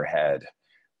things in your head,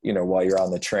 while you're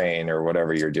on the train or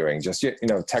whatever you're doing, just,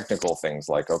 technical things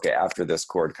like, okay, after this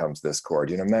chord comes this chord,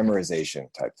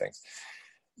 memorization type things.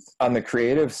 On the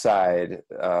creative side,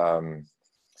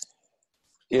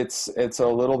 it's a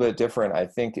little bit different. I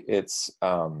think it's,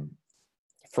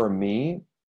 for me,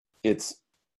 it's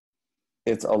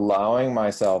allowing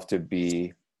myself to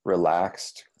be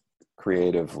relaxed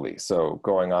creatively. So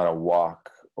going on a walk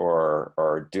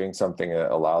or doing something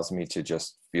that allows me to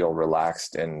just feel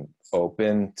relaxed and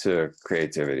open to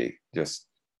creativity. Just,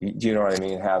 do you know what I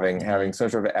mean? Having some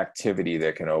sort of activity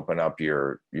that can open up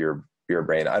your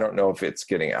brain. I don't know if it's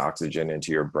getting oxygen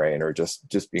into your brain or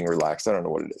just being relaxed. I don't know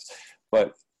what it is,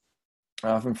 but I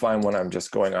often find when I'm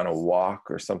just going on a walk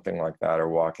or something like that, or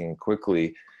walking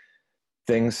quickly,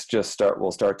 things just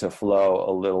will start to flow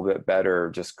a little bit better,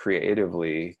 just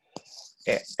creatively,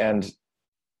 and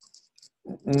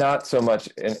not so much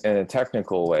in a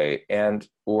technical way. And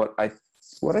what I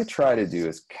try to do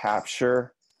is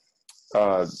capture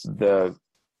the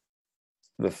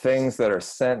things that are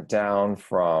sent down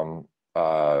from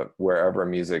wherever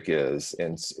music is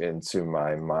into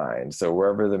my mind. So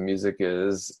wherever the music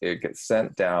is, it gets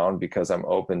sent down because I'm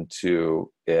open to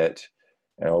it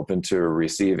and open to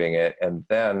receiving it. And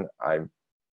then I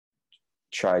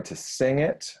try to sing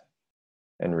it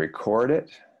and record it,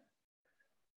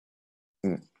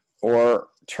 or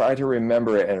try to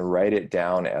remember it and write it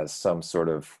down as some sort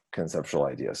of conceptual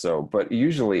idea. So, but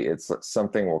usually it's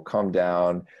something will come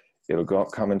down, it'll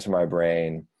come into my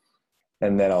brain,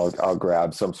 and then I'll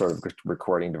grab some sort of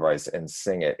recording device and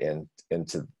sing it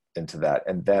into that.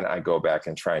 And then I go back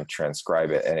and try and transcribe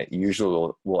it. And it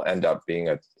usually will end up being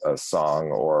a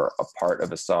song or a part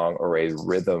of a song or a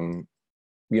rhythm,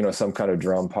 some kind of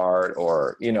drum part,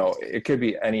 or, it could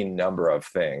be any number of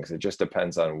things. It just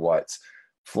depends on what's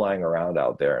flying around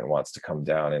out there and wants to come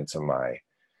down into my,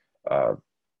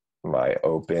 my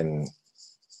open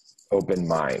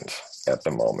mind at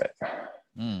the moment.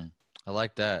 I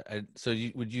like that. So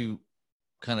would you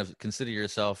kind of consider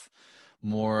yourself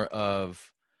more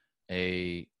of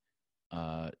a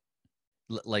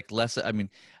like less, I mean,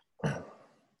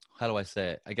 how do I say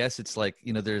it? I guess it's like,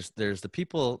 there's the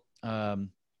people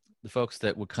the folks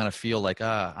that would kind of feel like,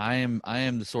 I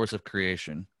am the source of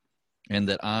creation, and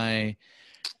that I'm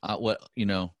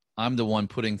the one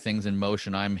putting things in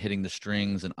motion. I'm hitting the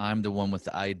strings, and I'm the one with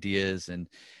the ideas, and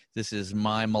this is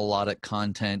my melodic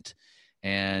content.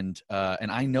 And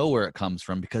I know where it comes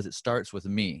from because it starts with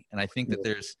me. And I think that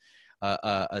there's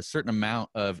a certain amount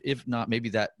of, if not, maybe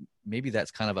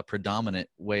that's kind of a predominant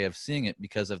way of seeing it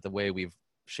because of the way we've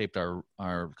shaped our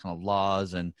kind of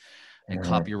laws and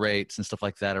copyrights and stuff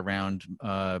like that around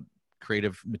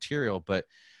creative material. But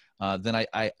then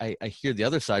I hear the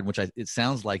other side, which it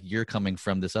sounds like you're coming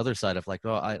from this other side of like,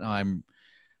 oh,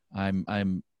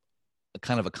 I'm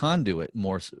kind of a conduit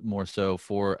more so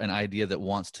for an idea that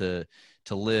wants to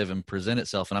live and present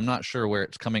itself. And I'm not sure where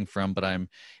it's coming from, but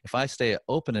if I stay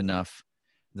open enough,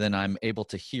 then I'm able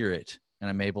to hear it, and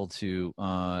I'm able to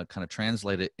kind of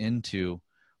translate it into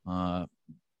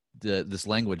this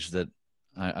language that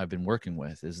I've been working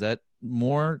with. Is that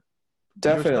more?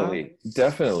 Definitely,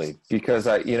 because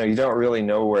you don't really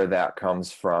know where that comes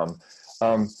from.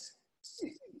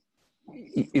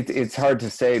 It's hard to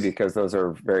say because those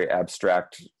are very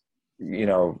abstract,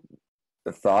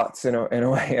 thoughts in a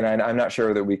way, and I'm not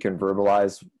sure that we can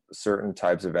verbalize certain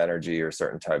types of energy or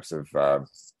certain types of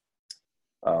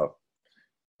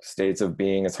states of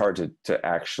being. It's hard to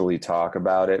actually talk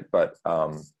about it, but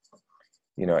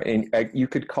you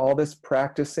could call this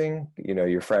practicing.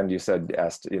 Your friend, you said,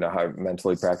 asked, how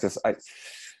mentally practice.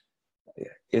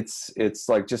 It's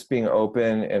like just being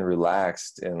open and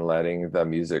relaxed and letting the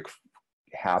music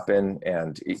happen.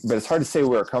 But it's hard to say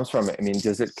where it comes from. I mean,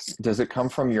 does it come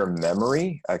from your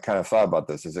memory? I kind of thought about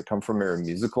this. Does it come from your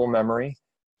musical memory?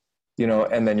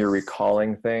 And then you're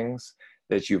recalling things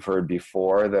that you've heard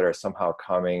before that are somehow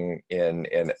coming in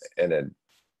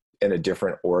a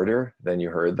different order than you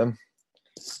heard them.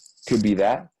 Could be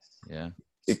that. Yeah.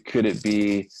 Could it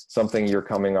be something you're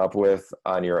coming up with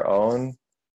on your own?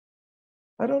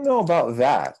 I don't know about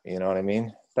that. You know what I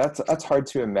mean? That's hard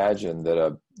to imagine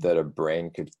that a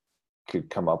brain could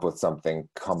come up with something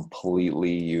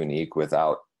completely unique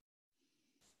without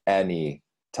any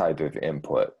type of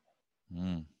input.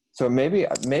 So maybe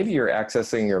you're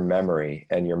accessing your memory,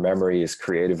 and your memory is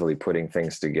creatively putting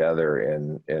things together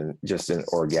in just an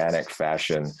organic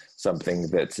fashion, something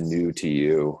that's new to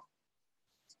you,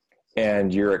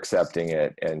 and you're accepting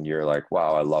it, and you're like,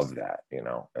 wow, I love that,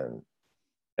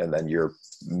 and then you're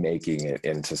making it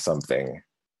into something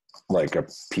like a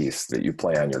piece that you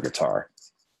play on your guitar.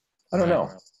 I don't know.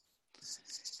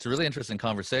 It's a really interesting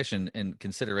conversation and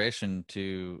consideration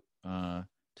to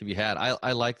be had.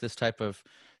 I like this type of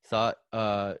thought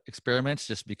experiments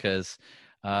just because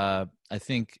I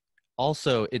think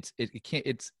also it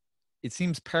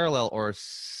seems parallel or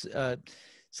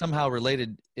somehow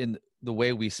related in the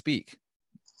way we speak,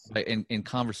 right? In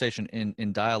conversation,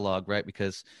 in dialogue, right?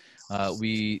 Because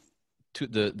the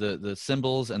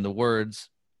symbols and the words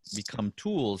become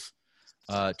tools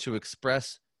to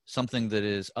express something that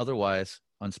is otherwise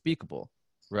unspeakable,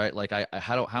 right? Like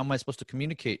how am I supposed to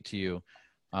communicate to you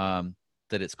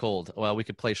that it's cold? Well, we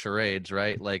could play charades,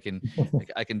 right? Like,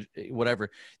 I can, whatever,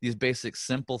 these basic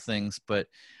simple things. But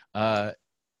I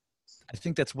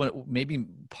think that's what maybe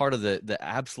part of the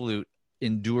absolute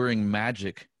enduring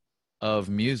magic of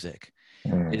music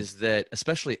is that,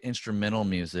 especially instrumental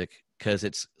music, because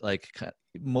it's like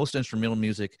most instrumental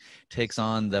music takes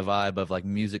on the vibe of like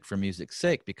music for music's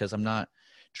sake, because I'm not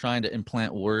trying to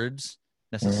implant words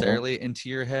necessarily into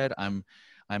your head. I'm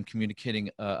communicating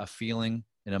a feeling,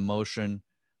 an emotion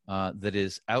that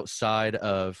is outside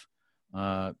of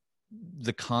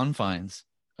the confines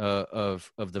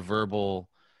of the verbal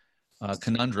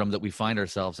conundrum that we find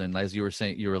ourselves in. As you were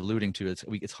saying, you're alluding to,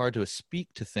 it's hard to speak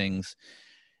to things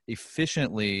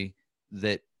efficiently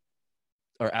that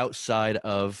are outside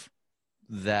of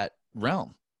that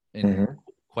realm. And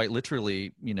quite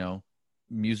literally,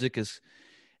 music is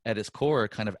at its core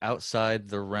kind of outside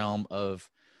the realm of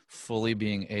fully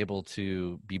being able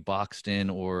to be boxed in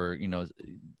or,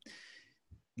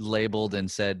 labeled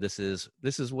and said, this is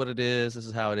what it is. This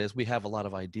is how it is. We have a lot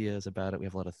of ideas about it. We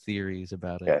have a lot of theories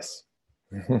about it. Yes.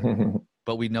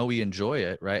 But we know we enjoy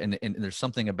it, right? And there's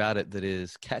something about it that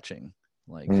is catching.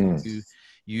 Like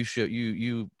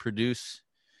you produce,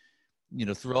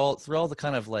 through all the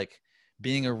kind of like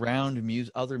being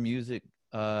around other music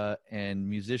and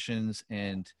musicians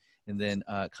and then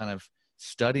kind of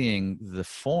studying the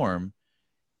form.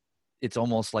 It's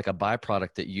almost like a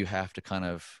byproduct that you have to kind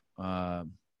of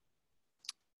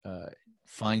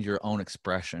find your own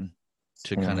expression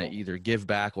to kind of either give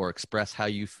back or express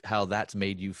how that's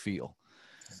made you feel.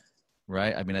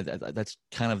 Right. I mean, that's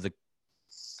kind of the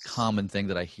common thing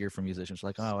that I hear from musicians,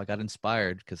 like, oh, I got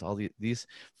inspired because all these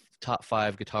top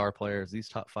 5 guitar players, these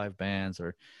top 5 bands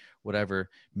or whatever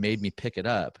made me pick it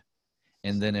up.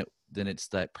 And then it's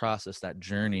that process, that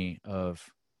journey of,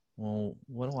 well,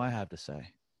 what do I have to say?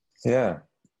 Yeah.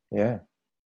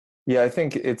 I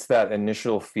think it's that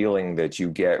initial feeling that you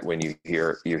get when you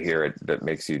hear it that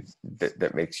makes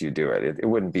you do it. It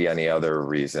wouldn't be any other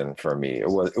reason for me. It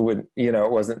wouldn't,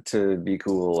 it wasn't to be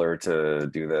cool or to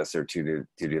do this or to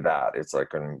do that. It's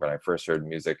like when I first heard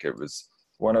music, it was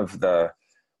one of the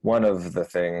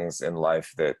things in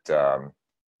life that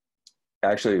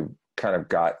actually kind of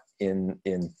got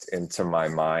into my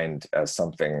mind as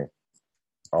something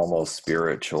almost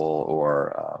spiritual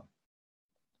or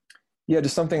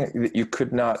just something that you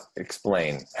could not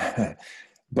explain,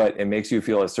 but it makes you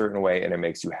feel a certain way and it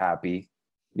makes you happy,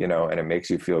 and it makes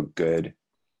you feel good,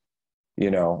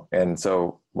 and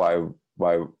so why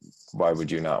would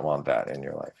you not want that in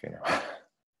your life?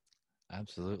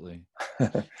 Absolutely.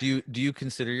 Do you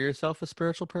consider yourself a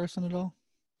spiritual person at all?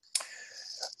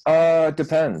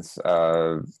 Depends.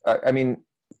 I mean,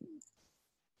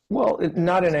 well,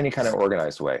 not in any kind of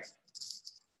organized way.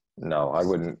 No, I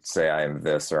wouldn't say I'm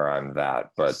this or I'm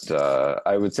that, but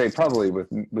I would say probably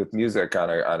with music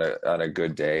on a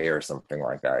good day or something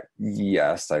like that.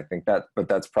 Yes, I think that, but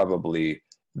that's probably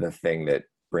the thing that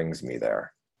brings me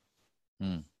there.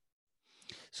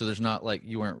 So there's not like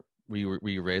were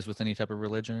you raised with any type of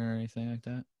religion or anything like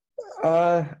that?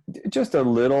 Just a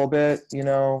little bit,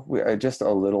 just a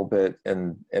little bit,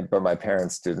 but my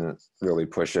parents didn't really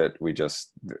push it.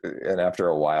 And after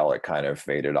a while it kind of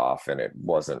faded off and it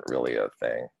wasn't really a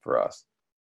thing for us.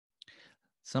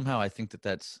 Somehow I think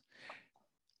that's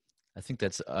I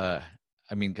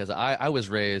mean, because I was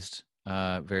raised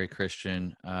very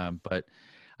Christian, but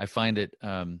I find it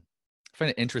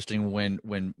interesting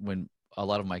when a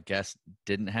lot of my guests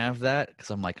didn't have that, because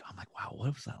I'm like, wow,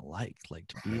 what was that like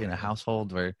to be in a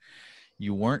household where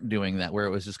you weren't doing that, where it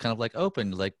was just kind of like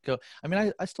open, like go. I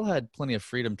mean, I still had plenty of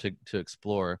freedom to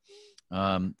explore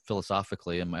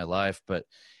philosophically in my life, but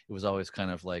it was always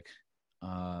kind of like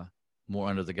more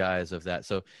under the guise of that.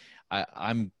 So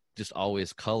I'm just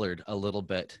always colored a little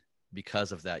bit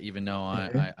because of that, even though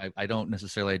I don't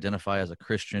necessarily identify as a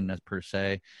Christian as per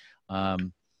se.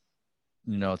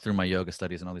 Through my yoga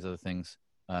studies and all these other things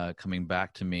coming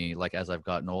back to me, like as I've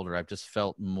gotten older, I've just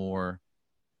felt more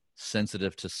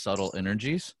sensitive to subtle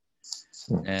energies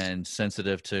and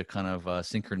sensitive to kind of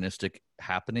synchronistic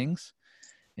happenings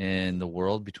in the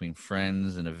world between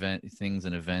friends and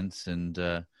events. And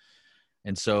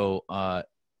so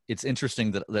it's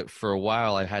interesting that for a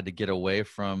while I had to get away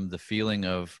from the feeling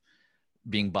of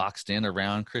being boxed in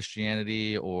around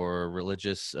Christianity or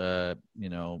religious,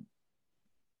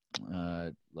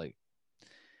 like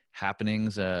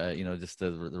happenings, just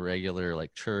the regular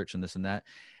like church and this and that.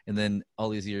 And then all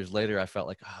these years later, I felt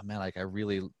like, oh man, like I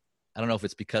don't know if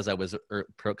it's because I was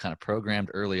kind of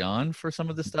programmed early on for some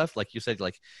of this stuff. Like you said,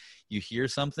 like you hear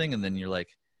something and then you're like,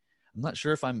 I'm not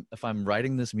sure if I'm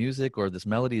writing this music or this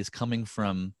melody is coming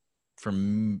from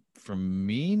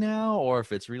me now, or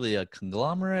if it's really a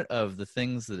conglomerate of the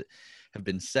things that have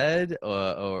been said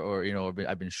or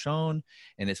I've been shown,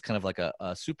 and it's kind of like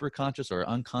a super conscious or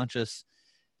unconscious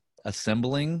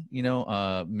assembling,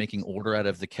 making order out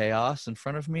of the chaos in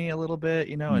front of me a little bit,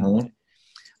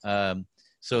 and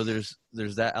so there's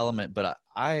that element. But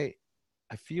I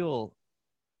feel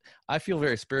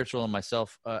very spiritual in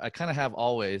myself. I kind of have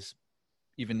always,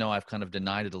 even though I've kind of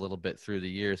denied it a little bit through the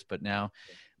years, but now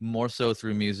more so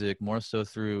through music, more so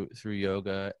through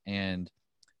yoga and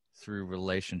through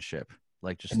relationship,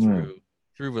 like just through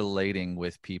relating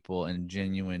with people in a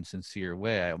genuine, sincere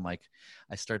way. I'm like,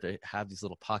 I start to have these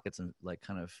little pockets and like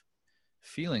kind of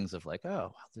feelings of like,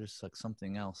 oh, there's like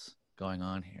something else going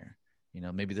on here.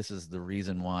 Maybe this is the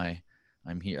reason why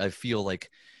I'm here. I feel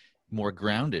like more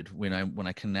grounded when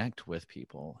I connect with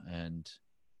people. And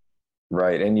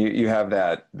right. And you have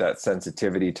that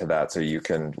sensitivity to that. So you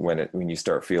can, when you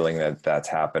start feeling that that's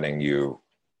happening, you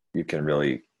can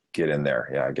really get in there.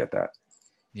 Yeah, I get that.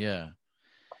 Yeah.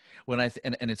 When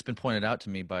and it's been pointed out to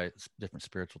me by different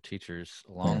spiritual teachers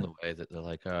along the way that they're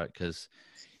like, because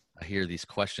I hear these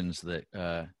questions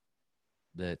that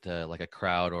like a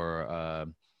crowd or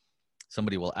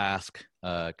somebody will ask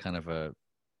kind of a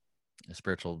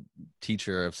spiritual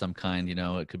teacher of some kind,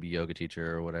 it could be yoga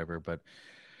teacher or whatever,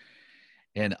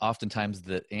 and oftentimes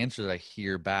the answer that I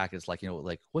hear back is like,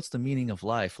 like, what's the meaning of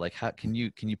life? Like, how can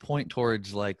you point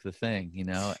towards like the thing,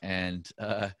 and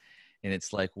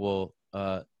it's like, well,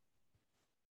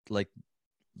 like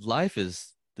life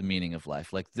is the meaning of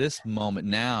life. Like this moment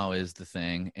now is the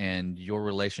thing, and your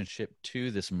relationship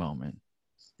to this moment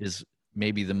is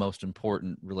maybe the most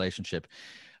important relationship.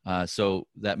 So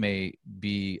that may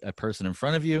be a person in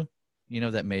front of you,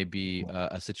 that may be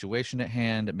a situation at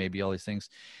hand, it may be all these things.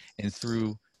 And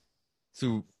through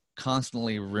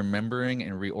constantly remembering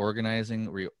and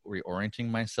reorienting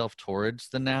myself towards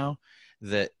the now,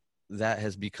 that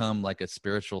has become like a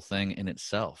spiritual thing in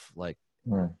itself. Like,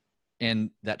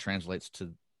 and that translates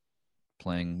to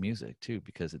playing music too,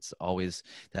 because it's always,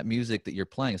 that music that you're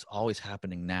playing is always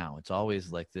happening now. It's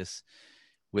always like this,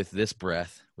 with this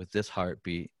breath, with this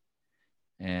heartbeat.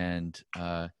 And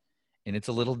it's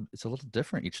a little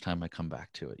different each time I come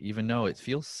back to it, even though it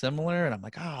feels similar. And I'm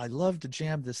like, I love to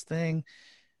jam this thing,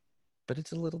 but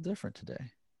it's a little different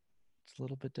today. It's a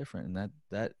little bit different. And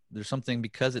that there's something,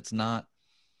 because it's not,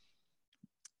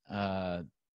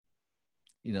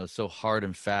 so hard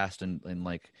and fast and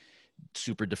like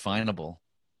super definable.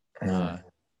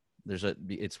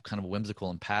 It's kind of whimsical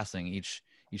and passing each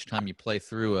time you play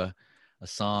through a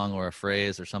song or a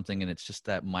phrase or something, and it's just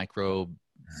that micro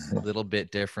little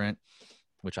bit different,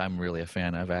 which I'm really a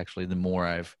fan of, actually. The more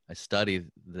I study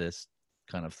this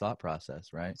kind of thought process,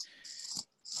 right?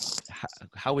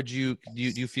 How would you do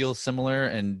you feel similar,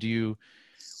 and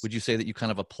would you say that you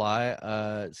kind of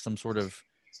apply some sort of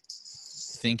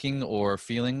thinking or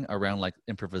feeling around like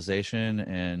improvisation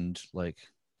and like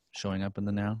showing up in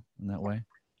the now in that way?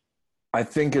 I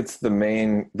think it's the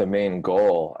main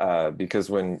goal,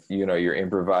 because when you're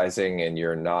improvising and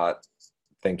you're not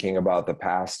thinking about the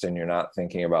past and you're not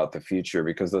thinking about the future,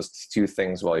 because those two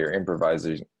things while you're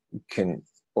improvising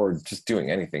or just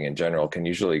doing anything in general, can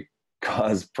usually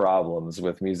cause problems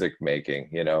with music making.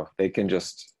 They can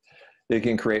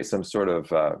create some sort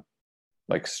of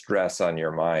like stress on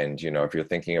your mind, if you're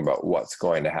thinking about what's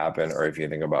going to happen, or if you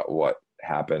think about what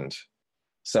happened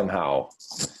somehow.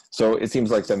 So it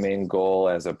seems like the main goal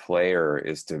as a player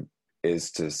is to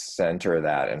center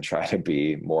that and try to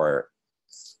be more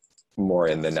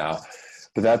in the now.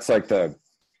 But that's like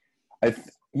I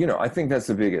think that's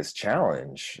the biggest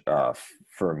challenge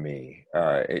for me,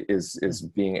 is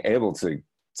being able to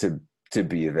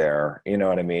be there. You know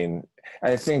what I mean?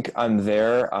 I think I'm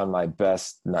there on my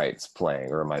best nights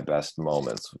playing, or my best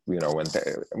moments. When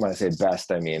I say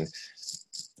best, I mean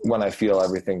when I feel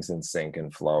everything's in sync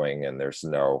and flowing, and there's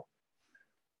no,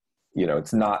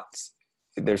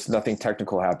 there's nothing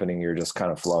technical happening. You're just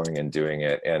kind of flowing and doing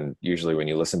it. And usually when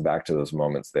you listen back to those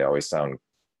moments, they sound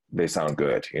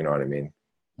good. You know what I mean?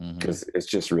 Because it's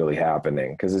just really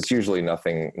happening. Because it's usually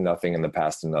nothing in the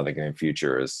past and nothing in the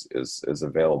future is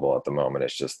available at the moment.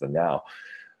 It's just the now.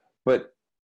 But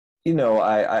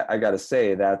I got to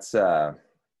say that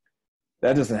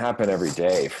doesn't happen every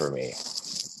day for me.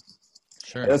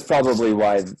 Sure. That's probably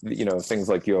why things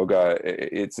like yoga,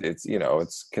 it's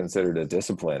considered a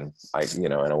discipline.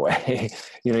 In a way,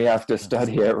 you have to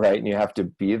study it, right, and you have to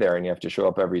be there, and you have to show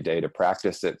up every day to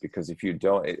practice it. Because if you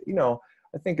don't, I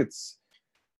think it's,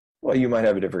 well, you might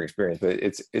have a different experience, but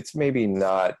it's maybe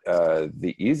not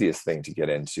the easiest thing to get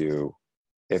into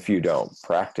if you don't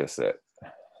practice it.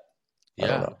 Yeah. I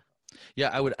don't know.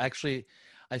 Yeah,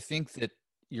 I think that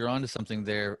you're onto something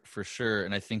there for sure.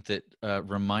 And I think that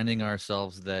reminding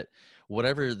ourselves that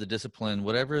whatever the discipline,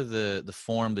 whatever the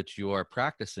form that you are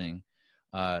practicing,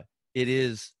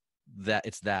 it's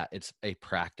a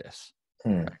practice.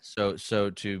 Right? So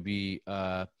to be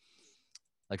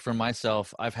like, for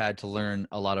myself, I've had to learn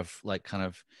a lot of like kind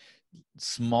of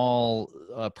small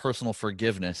personal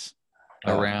forgiveness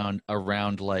around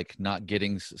like not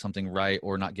getting something right,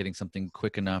 or not getting something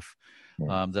quick enough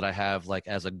that I have like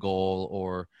as a goal,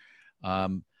 or I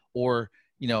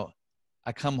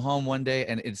come home one day,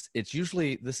 and it's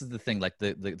usually, this is the thing, like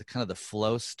the kind of the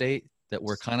flow state that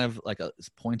we're kind of like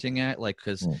pointing at, like,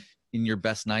 because in your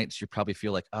best nights, you probably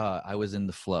feel like, I was in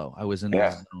the flow, I was in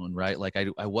the zone, right? Like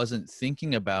I wasn't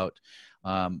thinking about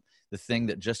the thing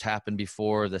that just happened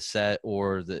before the set,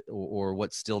 or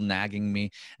what's still nagging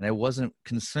me, and I wasn't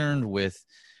concerned with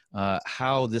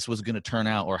how this was going to turn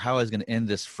out, or how I was going to end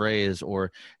this phrase,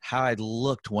 or how I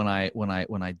looked when I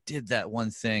did that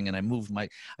one thing, and I moved I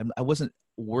wasn't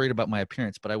worried about my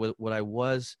appearance, but what I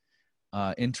was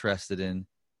interested in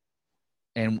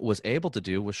and was able to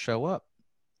do was show up.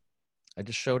 I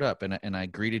just showed up, and I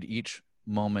greeted each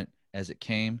moment as it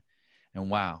came, and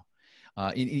wow.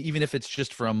 Even if it's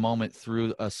just for a moment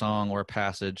through a song or a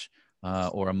passage,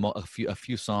 or a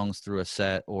few songs through a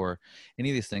set, or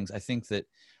any of these things, I think that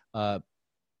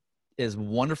as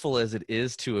wonderful as it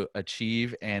is to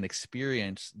achieve and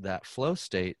experience that flow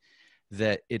state,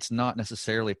 that it's not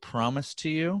necessarily promised to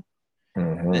you,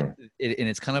 Mm-hmm. And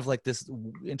it's kind of like this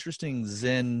interesting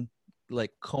Zen,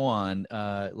 like koan,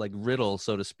 like riddle,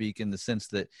 so to speak, in the sense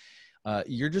that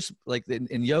you're just like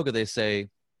in yoga, they say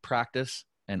practice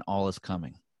and all is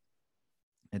coming.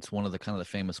 It's one of the kind of the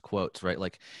famous quotes, right?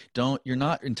 Like, you're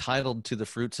not entitled to the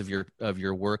fruits of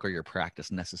your work or your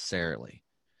practice necessarily.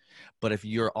 But if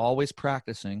you're always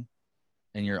practicing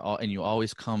and you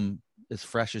always come as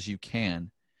fresh as you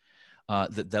can,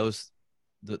 those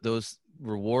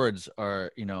rewards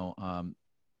are,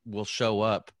 will show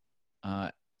up.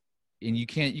 And you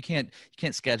can't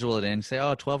schedule it in and say,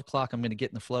 oh, 12 o'clock, I'm going to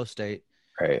get in the flow state.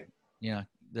 Right.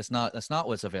 That's not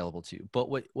what's available to you. But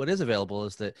what is available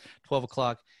is that 12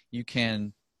 o'clock, you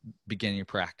can begin your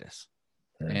practice.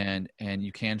 And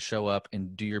you can show up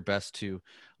and do your best to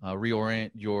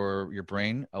reorient your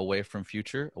brain away from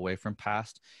future, away from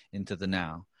past, into the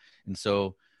now. And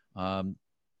so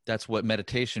that's what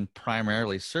meditation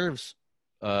primarily serves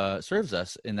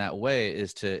us in that way,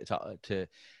 is to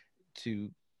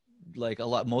like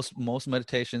most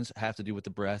meditations have to do with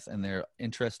the breath, and they're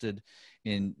interested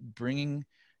in bringing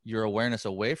your awareness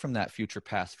away from that future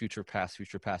past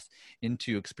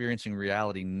into experiencing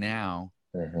reality now.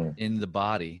 Mm-hmm. In the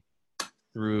body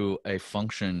through a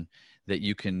function that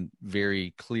you can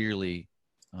very clearly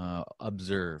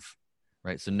observe,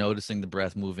 right? So noticing the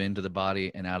breath move into the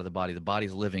body and out of the body. The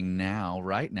body's living now,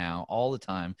 right now, all the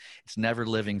time. It's never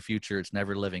living future. It's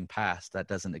never living past.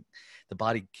 The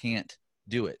body can't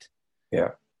do it.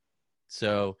 Yeah.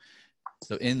 So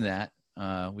in that,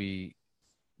 we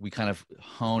kind of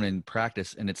hone and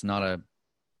practice, and it's not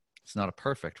a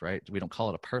perfect, right? We don't call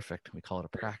it a perfect. We call it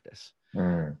a practice.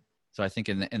 Mm. So I think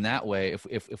in that way,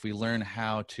 if we learn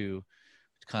how to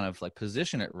kind of like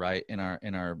position it right in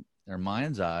our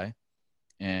mind's eye,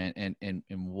 and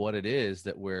what it is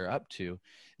that we're up to,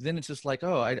 then it's just like,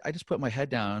 oh, I just put my head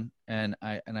down and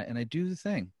I do the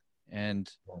thing, and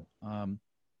the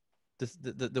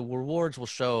rewards will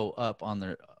show up on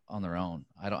their own.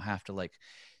 I don't have to like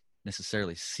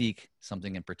necessarily seek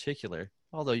something in particular,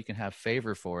 although you can have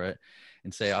favor for it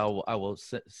and say, I will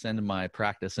send my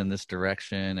practice in this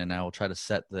direction, and I will try to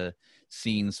set the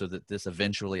scene so that this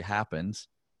eventually happens.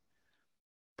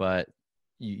 But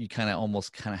you kind of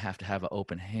almost have to have an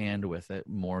open hand with it,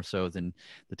 more so than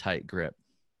the tight grip,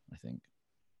 I think.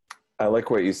 I like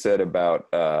what you said about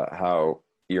how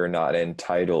you're not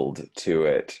entitled to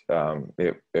it.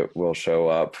 It will show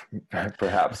up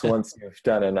perhaps once you've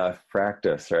done enough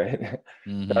practice, right?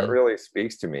 Mm-hmm. That really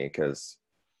speaks to me, because,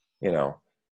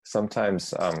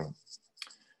 sometimes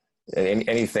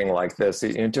anything like this,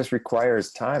 it just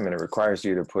requires time, and it requires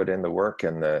you to put in the work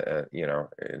and the,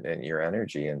 and your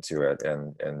energy into it.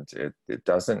 And it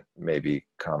doesn't maybe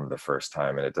come the first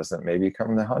time, and it doesn't maybe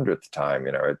come the 100th time,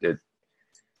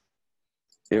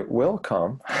 it will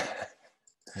come.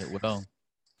 It will.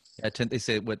 Yeah, they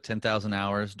say 10,000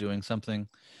 hours doing something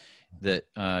that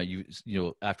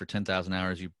after 10,000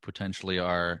 hours you potentially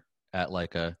are at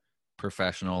like a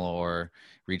professional or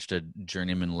reached a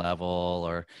journeyman level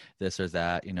or this or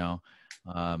that,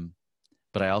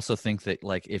 but I also think that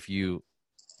like if you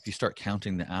start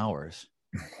counting the hours,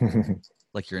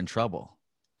 like you're in trouble.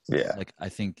 Yeah. Like I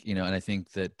think, and I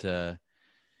think that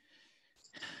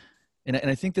and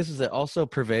I think this is also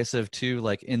pervasive too,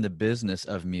 like in the business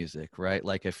of music, right?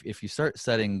 Like if you start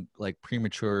setting like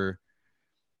premature,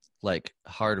 like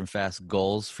hard and fast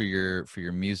goals for your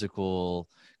musical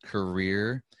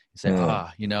career, you say,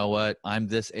 you know what, I'm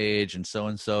this age and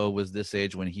so was this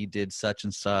age when he did such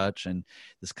and such, and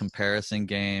this comparison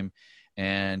game,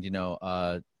 and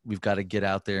we've got to get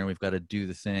out there and we've got to do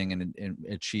the thing and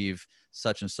achieve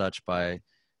such and such by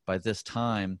this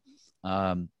time.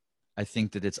 I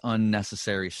think that it's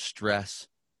unnecessary stress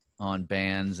on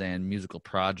bands and musical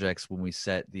projects when we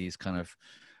set these kind of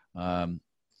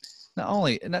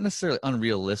not necessarily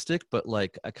unrealistic, but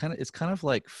like it's kind of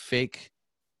like fake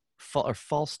or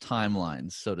false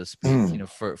timelines, so to speak,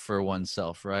 for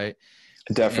oneself, right?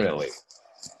 Definitely.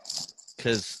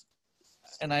 Because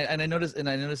I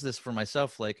noticed this for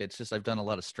myself. Like it's just, I've done a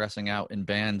lot of stressing out in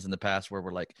bands in the past where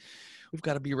we're like, we've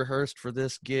got to be rehearsed for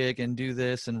this gig and do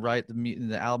this and write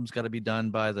the album's got to be done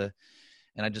by and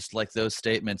I just like those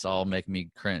statements all make me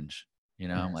cringe.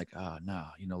 I'm like, oh no,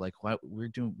 like what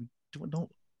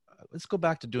don't let's go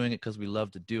back to doing it because we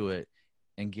love to do it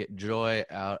and get joy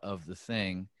out of the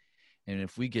thing. And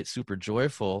if we get super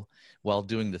joyful while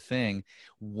doing the thing,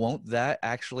 won't that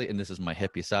actually, and this is my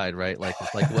hippie side, right? Like,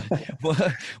 it's like,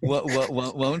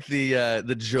 won't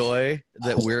the joy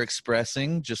that we're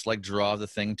expressing just like draw the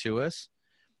thing to us,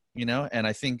 And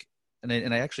I think,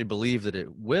 and I actually believe that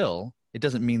it will. It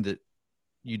doesn't mean that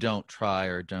you don't try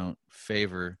or don't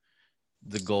favor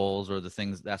the goals or the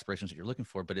things, the aspirations that you're looking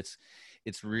for, but it's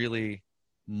really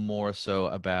more so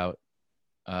about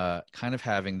kind of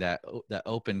having that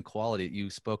open quality that you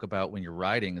spoke about when you're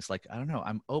writing. It's like, I don't know,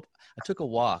 I took a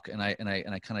walk and I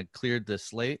kind of cleared the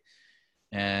slate,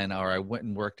 or I went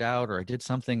and worked out, or I did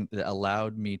something that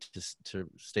allowed me to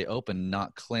stay open,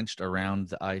 not clenched around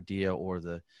the idea or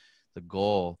the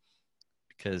goal.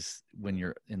 Because when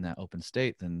you're in that open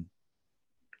state, then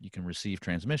you can receive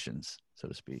transmissions, so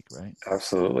to speak, right?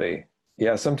 Absolutely.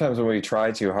 Yeah. Sometimes when we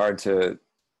try too hard to,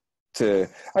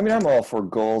 I mean, I'm all for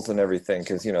goals and everything,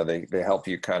 because, you know, they help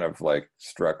you kind of like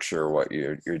structure what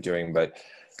you're doing. But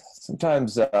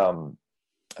sometimes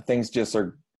things just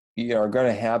are, you know, are going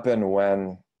to happen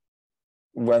when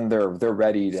they're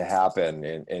ready to happen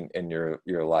in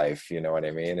your life. You know what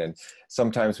I mean? And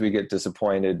sometimes we get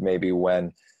disappointed maybe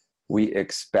when we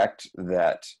expect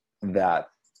that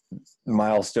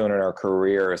milestone in our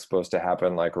career is supposed to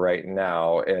happen like right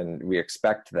now, and we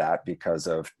expect that because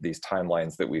of these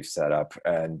timelines that we've set up,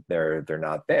 and they're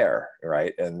not there,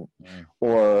 right? And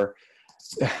or,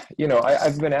 you know, I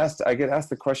get asked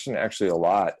the question actually a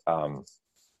lot,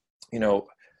 you know,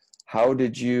 how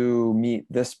did you meet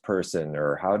this person,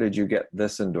 or how did you get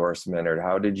this endorsement, or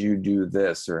how did you do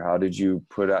this, or how did you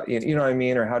put out, you know what I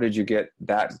mean, or how did you get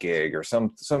that gig, or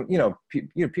some you know,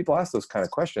 people ask those kind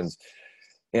of questions.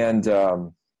 And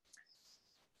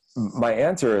my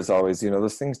answer is always, you know,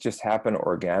 those things just happen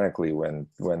organically when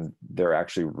they're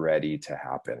actually ready to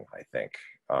happen, I think.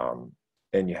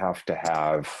 And you have to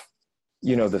have,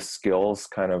 you know, the skills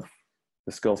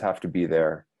have to be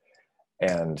there.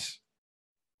 And,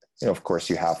 you know, of course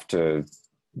you have to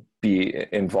be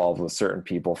involved with certain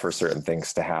people for certain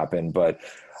things to happen. But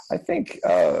I think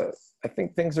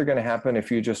things are going to happen if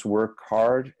you just work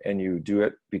hard and you do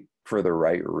it for the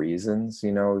right reasons.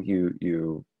 You know,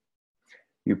 you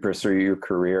pursue your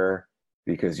career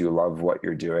because you love what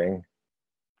you're doing.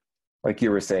 Like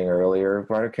you were saying earlier,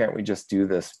 why can't we just do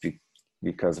this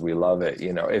because we love it?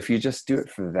 You know, if you just do it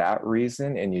for that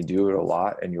reason and you do it a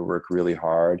lot and you work really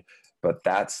hard, but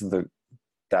that's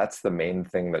the main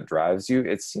thing that drives you,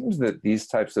 it seems that these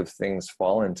types of things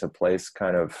fall into place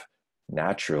kind of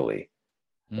naturally.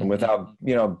 And without,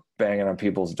 you know, banging on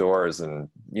people's doors and,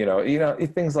 you know,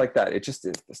 things like that.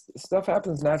 Stuff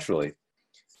happens naturally.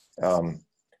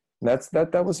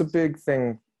 That was a big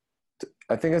thing.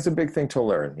 I think it's a big thing to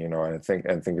learn, you know, and I think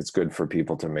it's good for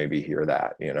people to maybe hear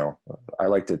that, you know. I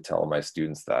like to tell my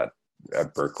students that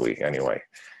at Berkeley anyway,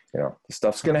 you know, the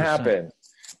stuff's going to happen,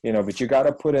 you know, but you got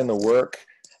to put in the work.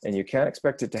 And you can't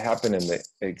expect it to happen in the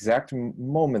exact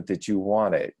moment that you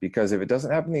want it, because if it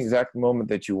doesn't happen the exact moment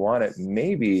that you want it,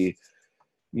 maybe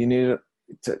you need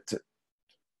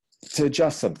to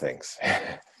adjust some things.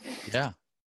 Yeah.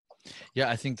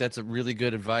 I think that's a really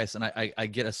good advice. And I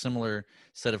get a similar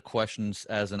set of questions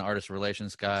as an artist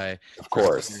relations guy. Of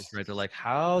course. Right. They're like,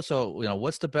 you know,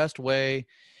 what's the best way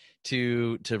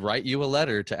to write you a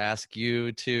letter to ask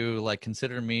you to like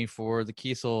consider me for the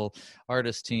Kiesel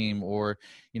artist team, or,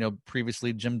 you know,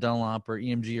 previously Jim Dunlop or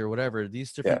EMG or whatever,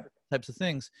 these different types of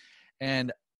things.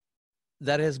 And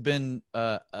that has been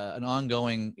an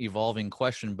ongoing evolving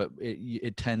question, but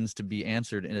it tends to be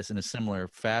answered in a similar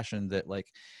fashion, that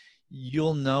like,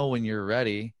 you'll know when you're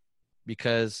ready,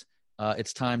 because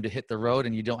it's time to hit the road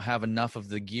and you don't have enough of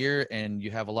the gear, and you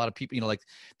have a lot of people, you know, like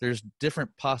there's different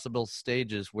possible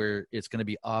stages where it's going to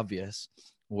be obvious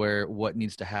what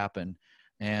needs to happen.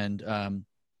 And I'm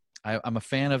a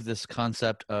fan of this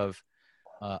concept of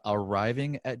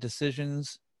arriving at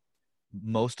decisions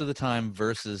most of the time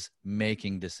versus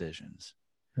making decisions.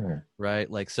 Right?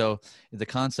 Like, so the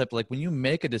concept, like when you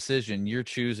make a decision, you're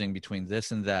choosing between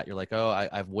this and that. You're like, oh,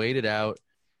 I've weighed it out,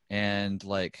 and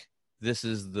like, this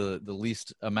is the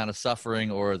least amount of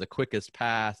suffering or the quickest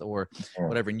path or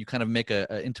whatever. And you kind of make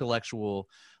a intellectual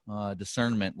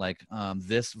discernment, like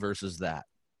this versus that.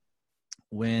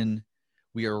 When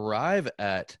we arrive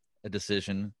at a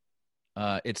decision,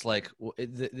 it's like,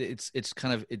 it's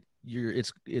kind of,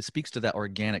 it speaks to that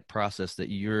organic process that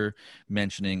you're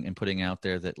mentioning and putting out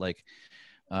there, that like,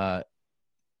 that,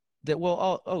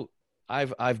 well,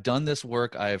 I've done this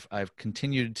work. I've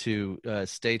continued to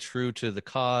stay true to the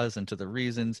cause and to the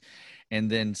reasons, and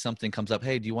then something comes up.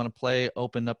 Hey, do you want to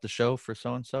open up the show for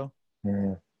so and so?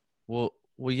 Well,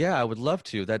 yeah, I would love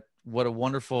to. What a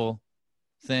wonderful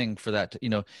thing for that, you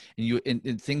know. And you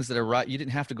in things that are right. You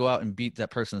didn't have to go out and beat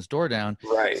that person's door down.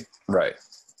 Right.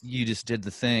 You just did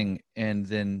the thing, and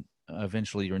then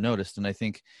eventually you're noticed. And I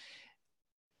think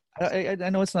I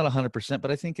know it's not 100%,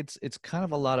 but I think it's kind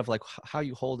of a lot of like how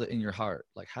you hold it in your heart,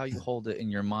 like how you hold it in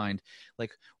your mind,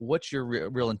 like what's your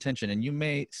real intention. And you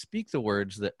may speak the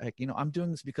words that, like, I'm doing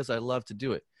this because I love to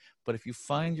do it. But if you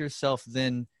find yourself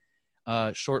then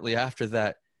shortly after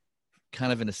that,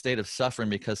 kind of in a state of suffering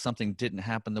because something didn't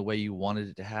happen the way you wanted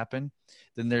it to happen,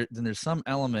 then there's some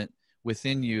element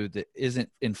within you that isn't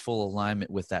in full alignment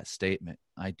with that statement.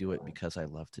 I do it because I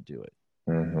love to do it.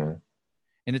 Mm-hmm.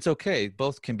 And it's okay.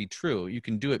 Both can be true. You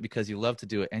can do it because you love to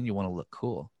do it and you want to look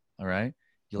cool. All right.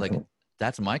 You're like,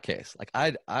 that's my case. Like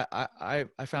I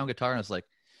found guitar and I was like,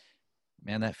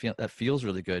 man, that feels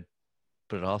really good,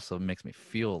 but it also makes me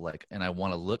feel like, and I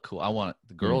want to look cool. I want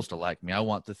the girls to like me. I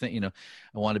want the thing, I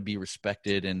want to be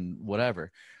respected and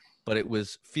whatever, but it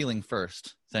was feeling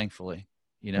first, thankfully,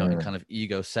 and kind of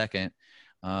ego second.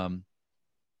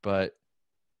 But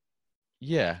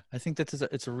yeah, I think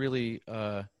it's a really,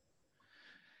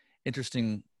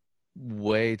 interesting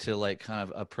way to like kind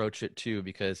of approach it too,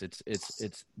 because it's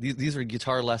these are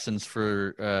guitar lessons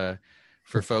for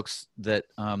folks that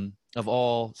of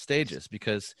all stages,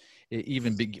 because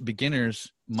even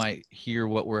beginners might hear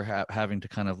what we're having to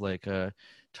kind of like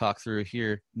talk through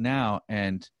here now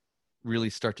and really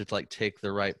start to like take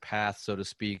the right path, so to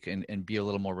speak, and be a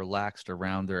little more relaxed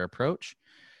around their approach,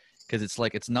 because it's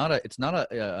like it's not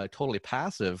a totally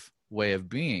passive way of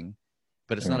being,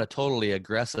 but it's not a totally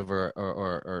aggressive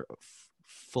or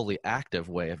fully active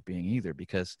way of being either,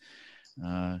 because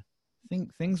I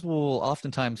think things will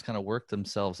oftentimes kind of work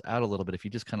themselves out a little bit if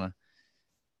you just kind of,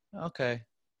 okay,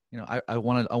 I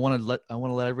want to let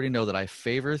everybody know that I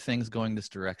favor things going this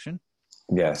direction.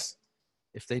 Yes.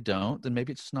 If they don't, then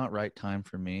maybe it's just not right time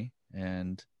for me.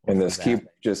 And just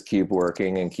keep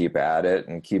working and keep at it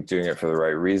and keep doing it for the right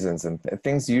reasons, and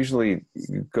things usually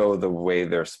go the way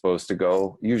they're supposed to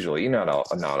go. Usually, not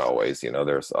always.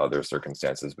 There's other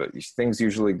circumstances, but things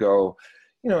usually go,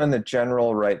 in the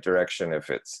general right direction if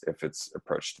it's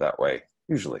approached that way.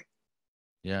 Usually.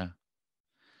 Yeah,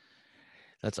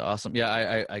 that's awesome.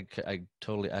 Yeah, I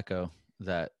totally echo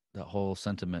that whole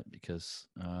sentiment, because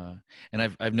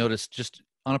and I've noticed just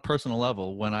on a personal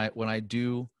level when I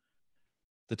do.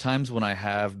 The times when I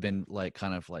have been like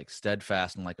kind of like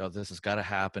steadfast and like, oh, this has got to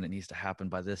happen, it needs to happen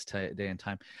by this day and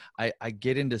time, I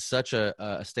get into such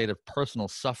a state of personal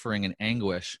suffering and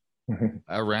anguish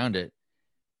around it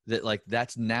that like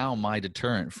that's now my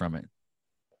deterrent from it,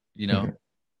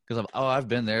 because I've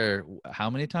been there how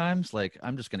many times? Like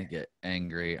I'm just gonna get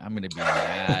angry, I'm gonna be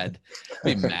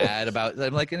mad about.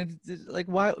 I'm like, and it's like,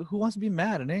 why? Who wants to be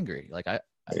mad and angry? Like I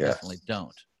definitely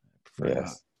don't. I prefer not.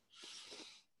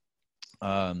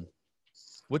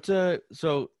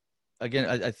 So again,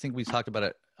 I think we talked about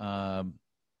it, or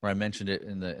I mentioned it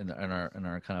in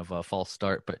our kind of false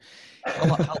start, but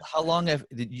how long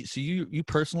you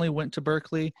personally went to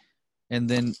Berklee and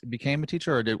then became a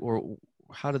teacher, or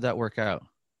how did that work out?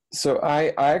 So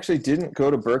I actually didn't go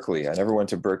to Berklee. I never went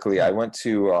to Berklee. I went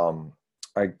to,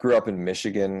 I grew up in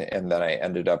Michigan, and then I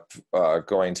ended up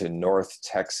going to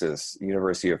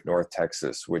University of North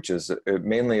Texas, which is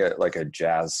mainly like a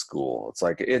jazz school.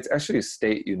 It's actually a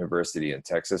state university in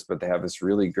Texas, but they have this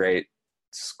really great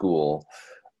school,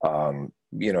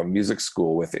 music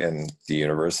school within the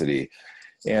university.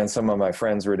 And some of my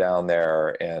friends were down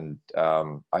there, and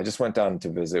I just went down to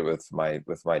visit with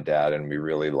my dad, and we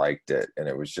really liked it. And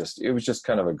it was just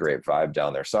kind of a great vibe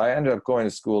down there. So I ended up going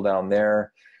to school down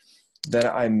there. Then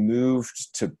I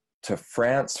moved to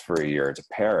France for a year, to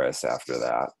Paris after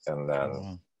that, and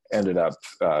then ended up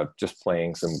just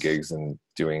playing some gigs and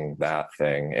doing that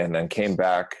thing, and then came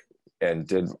back and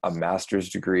did a master's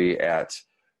degree at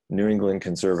New England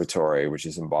Conservatory, which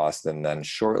is in Boston. Then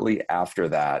shortly after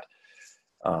that,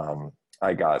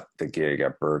 I got the gig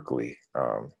at Berklee.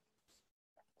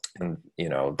 And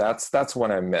that's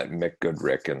when I met Mick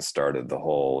Goodrick and started the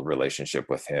whole relationship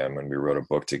with him, and we wrote a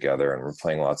book together, and we're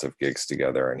playing lots of gigs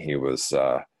together, and he was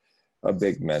a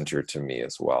big mentor to me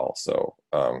as well. So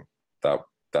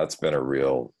that's been a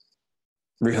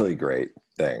really great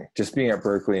thing, just being at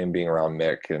Berklee and being around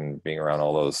Mick and being around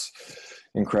all those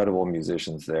incredible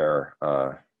musicians there.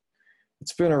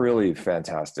 It's been a really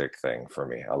fantastic thing for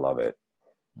me. I love it.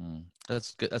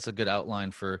 That's good. That's a good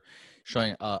outline for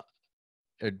showing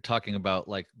talking about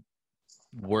like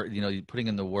work, putting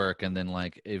in the work, and then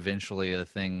like eventually a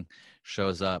thing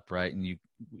shows up, right? And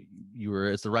you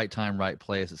were, it's the right time, right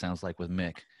place, it sounds like, with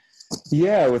Mick.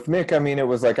 Yeah, with Mick, I mean, it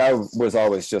was like I was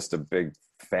always just a big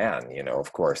fan,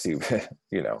 of course. He,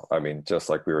 I mean, just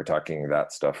like we were talking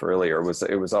that stuff earlier,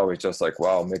 it was always just like,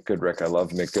 wow, Mick Goodrick, I love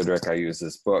Mick Goodrick, I use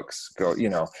his books,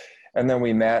 and then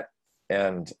we met,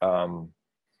 and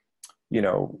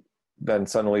then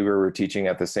suddenly we were teaching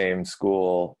at the same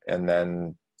school, and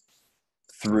then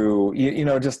through you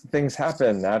know, just things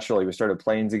happen naturally. We started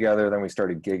playing together, then we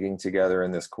started gigging together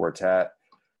in this quartet,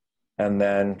 and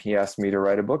then he asked me to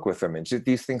write a book with him, and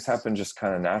these things happen just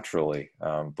kind of naturally.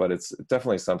 But it's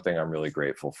definitely something I'm really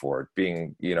grateful for,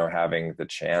 being, you know, having the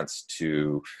chance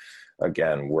to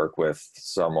again work with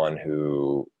someone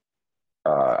who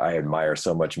I admire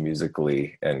so much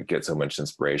musically and get so much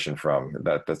inspiration from.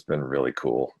 That's been really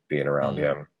cool being around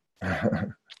him.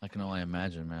 I can only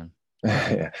imagine, man.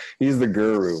 Yeah, he's the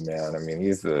guru, man. I mean,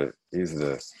 he's the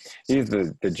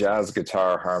jazz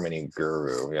guitar harmony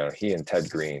guru. You know, he and Ted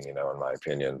Green, you know, in my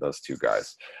opinion, those two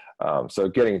guys. So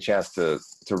getting a chance to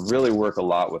really work a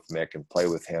lot with Mick and play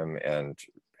with him and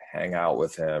hang out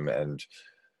with him and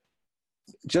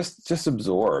just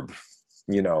absorb,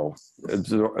 you know,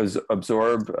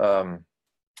 absorb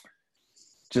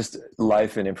just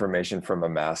life and information from a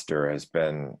master has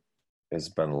been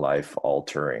life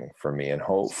altering for me. And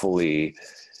hopefully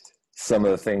some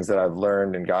of the things that I've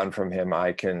learned and gotten from him,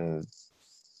 I can,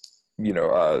 you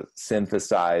know,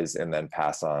 synthesize and then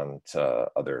pass on to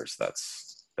others.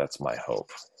 That's my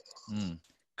hope.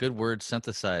 Good word,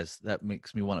 synthesize. That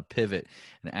makes me want to pivot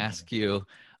and ask you,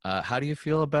 how do you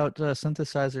feel about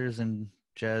synthesizers and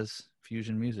jazz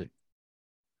fusion music?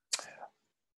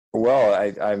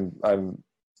 Well, I'm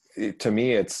to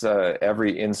me, it's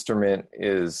every instrument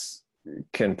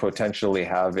can potentially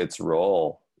have its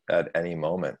role at any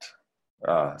moment.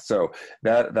 So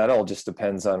that all just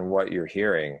depends on what you're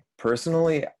hearing.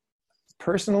 Personally,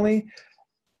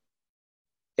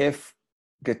 if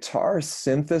guitar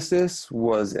synthesis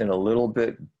was in a little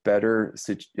bit better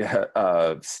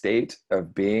state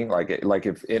of being, like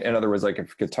if in other words, like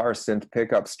if guitar synth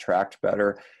pickups tracked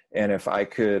better, and if I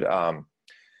could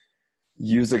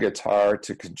use a guitar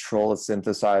to control a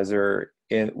synthesizer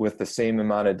with the same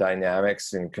amount of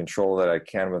dynamics and control that I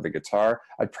can with the guitar,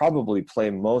 I'd probably play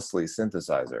mostly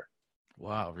synthesizer.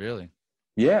 Wow, really?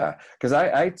 Yeah, because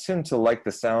I tend to like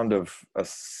the sound of a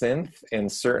synth in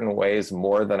certain ways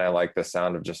more than I like the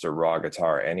sound of just a raw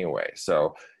guitar anyway.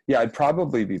 So yeah, I'd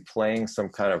probably be playing some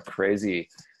kind of crazy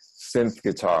synth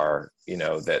guitar, you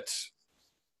know, that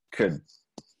could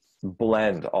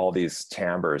blend all these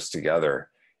timbres together.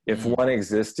 If one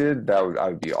existed, I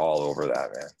would be all over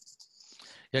that, man.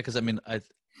 Yeah, because I mean,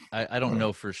 I don't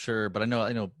know for sure, but I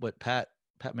know what Pat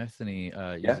Metheny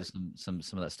uses some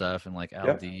of that stuff, and like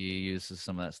Al D uses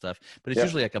some of that stuff. But it's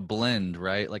usually like a blend,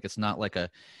 right? Like it's not like they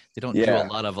don't do a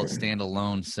lot of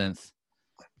standalone synth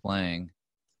playing.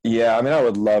 Yeah, I mean, I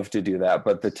would love to do that,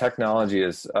 but the technology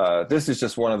is this is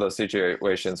just one of those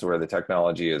situations where the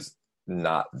technology is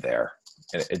not there.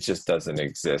 And it just doesn't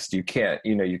exist. You can't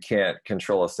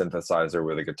control a synthesizer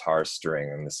with a guitar string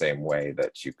in the same way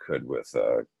that you could with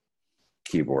a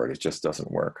keyboard. It just doesn't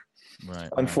work. Right.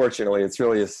 Unfortunately, it's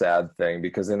really a sad thing,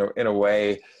 because in a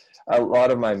way, a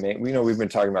lot of my we've been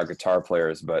talking about guitar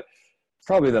players, but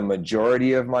probably the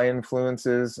majority of my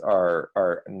influences are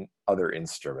other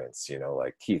instruments, you know,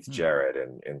 like Keith Jarrett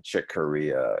and Chick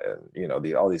Corea, and, you know,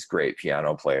 all these great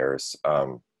piano players.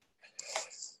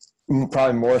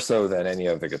 Probably more so than any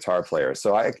of the guitar players.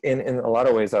 So in a lot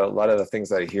of ways, a lot of the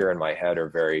things I hear in my head are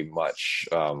very much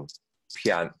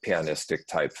pianistic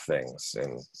type things,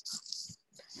 and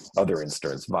other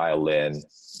instruments, violin,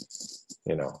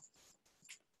 you know,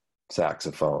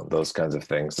 saxophone, those kinds of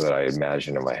things that I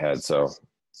imagine in my head. So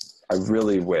I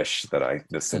really wish that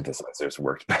the synthesizers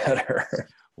worked better.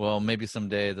 Well, maybe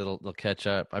someday they'll catch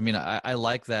up. I mean, I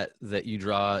like that you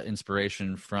draw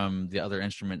inspiration from the other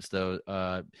instruments, though.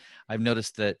 I've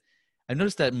noticed that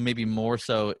maybe more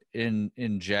so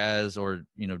in jazz, or,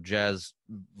 you know, jazz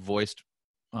voiced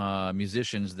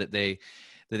musicians, that they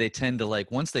tend to,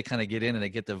 like, once they kind of get in and they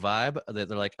get the vibe, that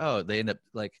they're like, oh, they end up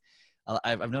like.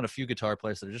 I've known a few guitar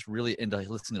players that are just really into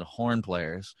listening to horn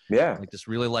players. Yeah, like just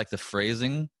really like the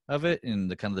phrasing of it and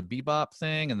the kind of the bebop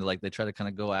thing, and they try to kind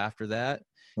of go after that.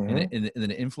 And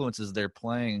then it influences their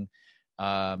playing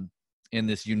in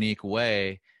this unique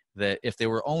way, that if they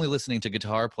were only listening to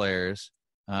guitar players,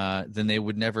 then they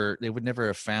would never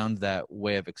have found that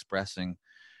way of expressing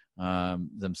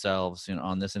themselves, you know,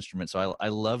 on this instrument. So I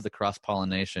love the cross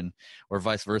pollination, or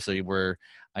vice versa, where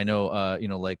I know you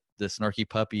know, like the Snarky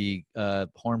Puppy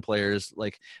horn players,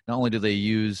 like not only do they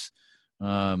use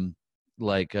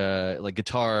like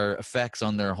guitar effects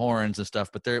on their horns and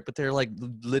stuff, but they're like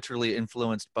literally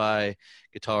influenced by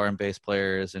guitar and bass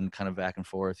players, and kind of back and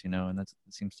forth, you know, and it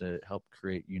seems to help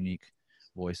create unique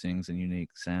voicings and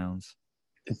unique sounds.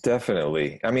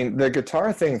 Definitely. I mean, the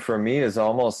guitar thing for me is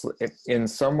almost in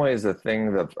some ways a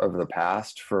thing of the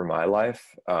past for my life.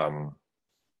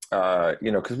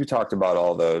 you know, because we talked about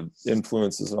all the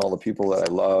influences and all the people that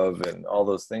I love and all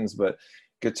those things, but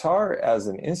guitar as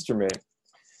an instrument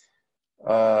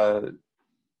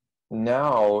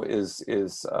now is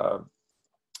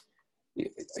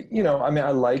you know, I mean,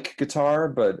 I like guitar,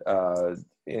 but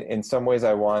in some ways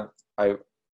I want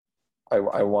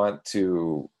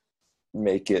to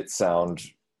make it sound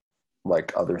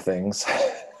like other things.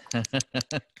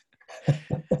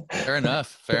 Fair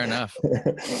enough.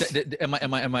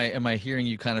 Am I hearing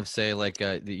you kind of say like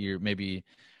that you're maybe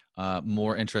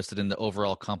more interested in the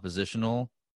overall compositional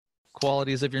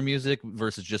qualities of your music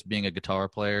versus just being a guitar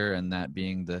player and that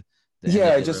being the end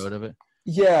of the road of it?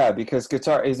 Yeah, because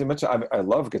guitar is much. I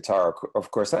love guitar,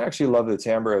 of course. I actually love the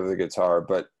timbre of the guitar,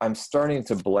 but I'm starting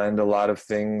to blend a lot of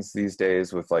things these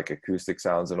days with like acoustic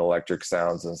sounds and electric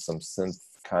sounds and some synth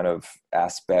kind of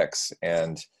aspects,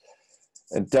 and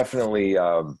definitely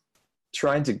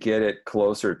trying to get it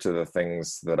closer to the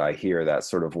things that I hear. That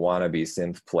sort of wannabe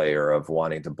synth player of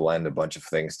wanting to blend a bunch of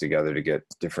things together to get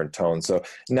different tones. So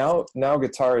now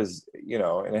guitar is, you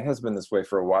know, and it has been this way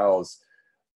for a while, is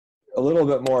a little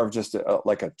bit more of just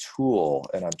like a tool,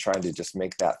 and I'm trying to just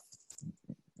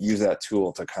use that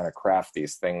tool to kind of craft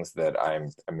these things that I'm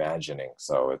imagining.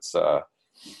 So it's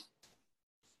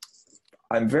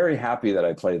I'm very happy that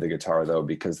I play the guitar though,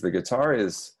 because the guitar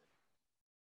is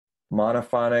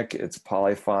monophonic, it's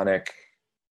polyphonic,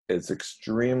 it's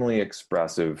extremely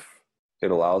expressive.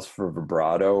 It allows for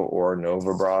vibrato or no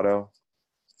vibrato.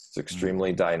 It's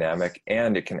extremely dynamic,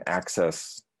 and it can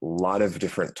access a lot of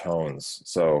different tones.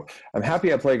 So I'm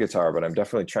happy I play guitar, but I'm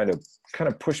definitely trying to kind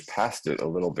of push past it a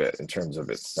little bit in terms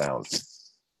of its sound.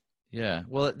 Yeah.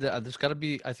 Well, there's got to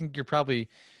be, I think you're probably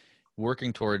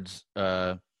working towards,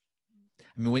 I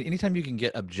mean, anytime you can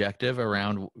get objective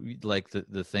around like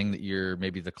the thing that you're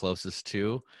maybe the closest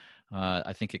to,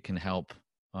 I think it can help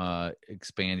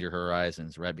expand your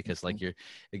horizons, right? Because like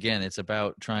again, it's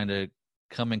about trying to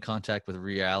come in contact with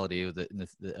reality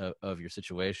of your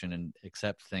situation and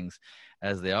accept things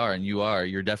as they are. And you're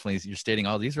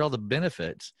stating these are all the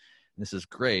benefits. This is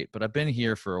great, but I've been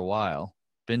here for a while,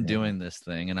 been doing this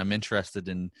thing, and I'm interested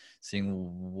in seeing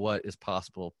what is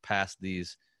possible past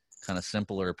these kind of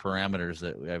simpler parameters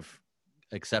that I've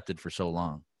accepted for so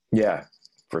long. Yeah,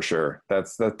 for sure.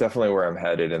 That's definitely where I'm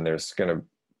headed. And there's going to,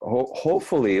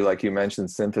 hopefully, like you mentioned,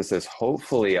 synthesis,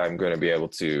 hopefully I'm going to be able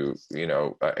to, you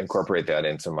know, incorporate that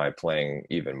into my playing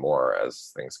even more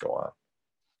as things go on.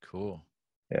 Cool.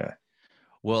 Yeah.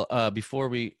 Well, before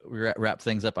we wrap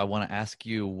things up, I want to ask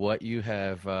you what you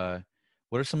have,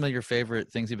 what are some of your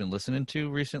favorite things you've been listening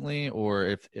to recently?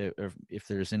 Or if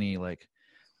there's any like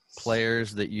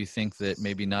players that you think that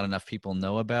maybe not enough people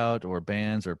know about, or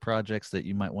bands or projects that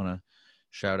you might want to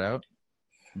shout out?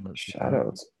 Shout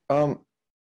outs.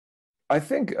 I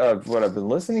think what I've been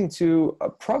listening to,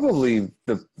 probably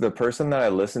the person that I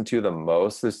listen to the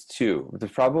most, there's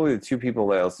probably the two people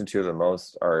that I listen to the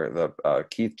most are the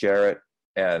Keith Jarrett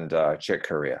and Chick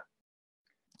Corea.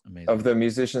 Amazing. Of the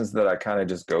musicians that I kind of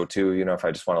just go to, you know, if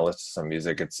I just want to listen to some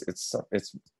music, it's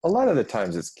a lot of the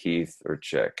times it's Keith or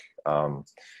Chick,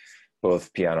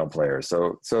 both piano players.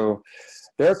 So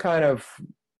they're kind of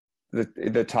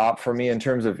the top for me in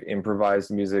terms of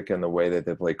improvised music and the way that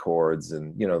they play chords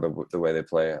and, you know, the way they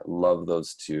play. I love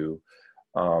those two.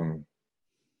 You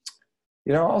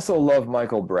know, I also love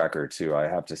Michael Brecker too, I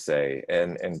have to say,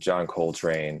 and John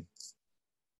Coltrane,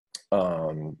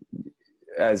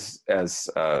 as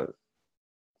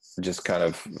just kind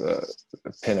of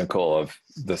pinnacle of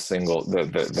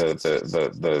the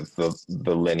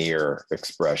linear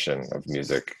expression of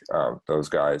music. Those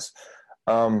guys.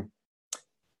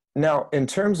 Now, in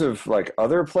terms of like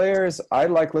other players, I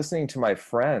like listening to my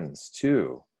friends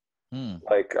too.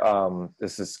 Like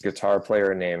this is guitar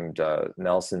player named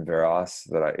Nelson Veras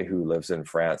who lives in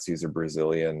France. He's a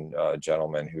Brazilian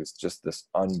gentleman who's just this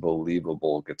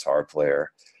unbelievable guitar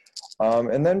player.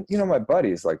 And then, you know, my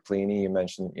buddies like Pliny, you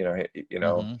mentioned,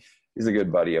 he's a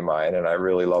good buddy of mine, and I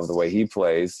really love the way he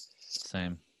plays.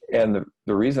 Same. And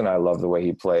the reason I love the way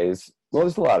he plays, well,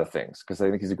 there's a lot of things, because I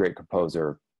think he's a great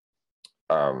composer.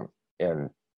 And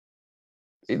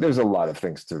there's a lot of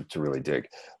things to really dig,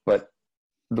 but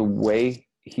the way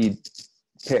he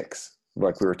picks,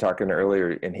 like we were talking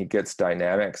earlier, and he gets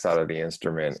dynamics out of the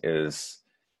instrument is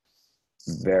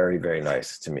very, very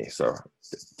nice to me. So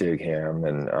dig him.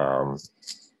 And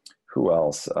who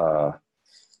else? But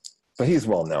he's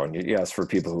well known. Yes, for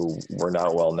people who were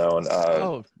not well known.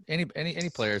 Any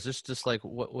players? Just like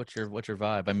what's your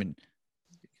vibe? I mean,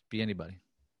 be anybody.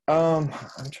 I'm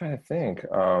trying to think.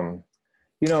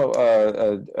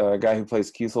 A guy who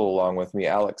plays Kiesel along with me,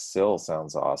 Alex Sill,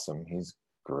 sounds awesome. He's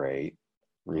great,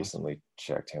 recently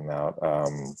checked him out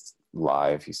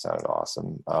live. He sounded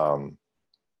awesome.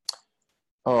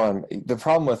 The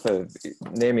problem with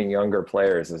naming younger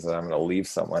players is that I'm going to leave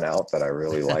someone out that I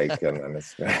really like, and then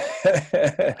it's.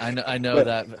 I know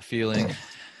that feeling.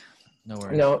 No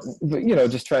worries. No, but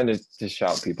just trying to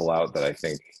shout people out that I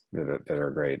think that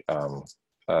are great.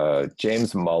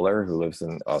 James Muller, who lives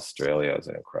in Australia, is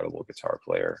an incredible guitar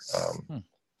player.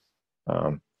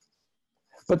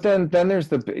 But then there's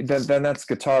then that's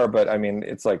guitar. But I mean,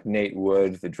 it's like Nate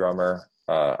Wood, the drummer.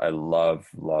 I love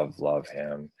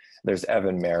him. There's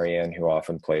Evan Marion, who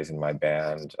often plays in my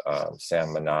band. Sam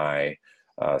Manai.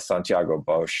 Santiago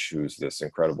Bosch, who's this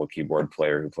incredible keyboard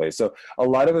player who plays. So a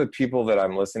lot of the people that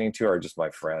I'm listening to are just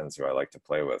my friends who I like to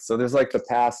play with. So there's like the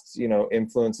past,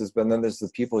 influences, but then there's the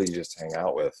people you just hang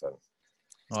out with. And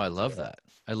I love that.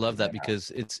 I love that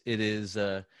because it's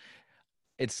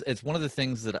one of the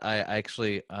things that I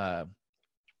actually I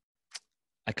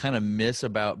kind of miss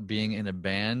about being in a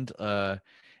band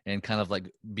and kind of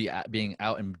like being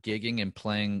out and gigging and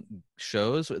playing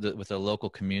shows with a local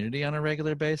community on a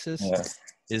regular basis. Yeah.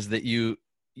 Is that you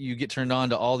get turned on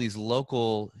to all these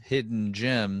local hidden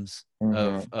gems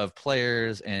of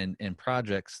players and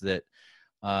projects that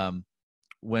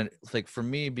when, like, for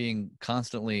me, being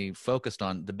constantly focused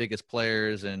on the biggest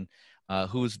players and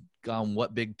who's on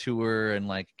what big tour and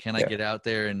like, can I get out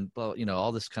there and,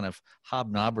 all this kind of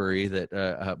hobnobbery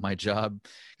that my job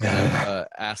kind of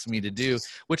asked me to do,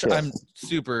 which I'm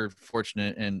super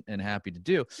fortunate and happy to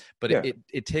do. But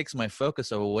it takes my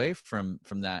focus away from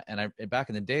that. And back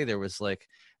in the day, there was like,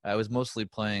 I was mostly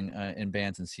playing in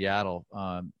bands in Seattle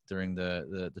during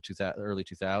the early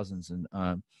 2000s.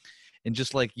 And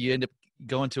just like you end up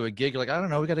going to a gig, you're like, I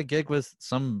don't know, we got a gig with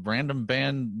some random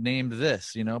band named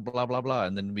this, blah, blah, blah.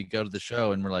 And then we go to the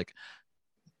show and we're like,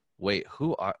 wait,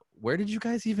 where did you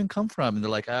guys even come from? And they're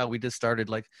like, we just started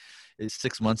like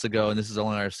 6 months ago and this is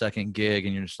only our second gig.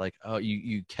 And you're just like,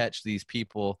 you catch these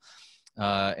people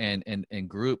and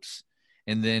groups.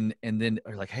 And then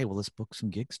are like, hey, well, let's book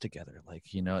some gigs together. Like,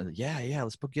 yeah,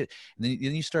 let's book it. And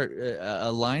then you start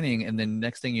aligning. And then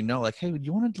next thing you know, like, hey, do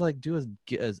you want to like do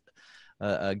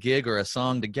a gig or a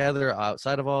song together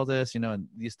outside of all this, and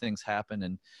these things happen.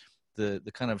 And the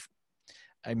kind of,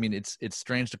 I mean, it's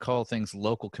strange to call things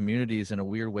local communities in a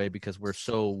weird way because we're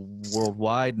so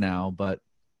worldwide now, but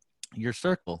your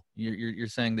circle, you're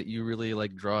saying that you really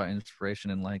like draw inspiration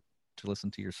and like to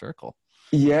listen to your circle.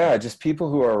 Yeah, just people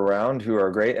who are around who are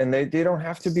great, and they don't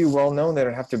have to be well known. They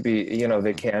don't have to be,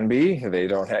 they can be. They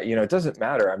don't have, it doesn't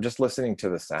matter. I'm just listening to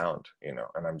the sound, and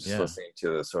I'm just listening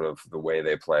to the sort of the way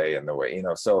they play and the way,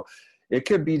 so it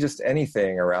could be just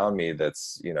anything around me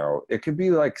that's, it could be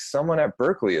like someone at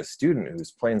Berkeley, a student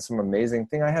who's playing some amazing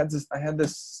thing. I had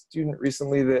this student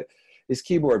recently that is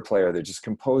keyboard player that just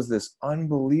composed this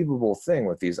unbelievable thing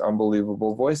with these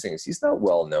unbelievable voicings. He's not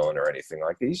well known or anything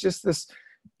like that. He's just this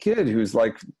kid who's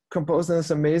like composing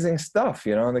this amazing stuff,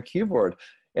 on the keyboard,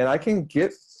 and I can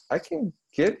get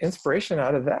inspiration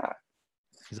out of that.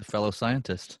 He's a fellow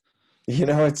scientist.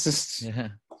 It's just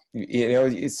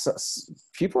it's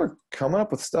people are coming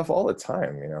up with stuff all the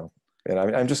time, and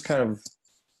I'm just kind of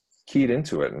keyed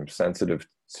into it and sensitive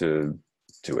to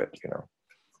it.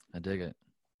 I dig it.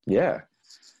 Yeah.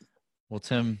 Well,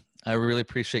 Tim, I really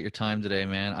appreciate your time today,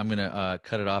 man. I'm gonna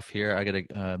cut it off here. I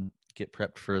gotta get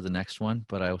prepped for the next one,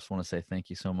 but I also want to say thank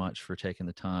you so much for taking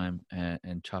the time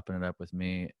and chopping it up with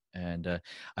me. And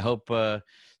I hope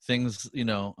things, in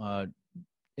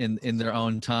their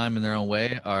own time, in their own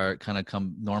way, are kind of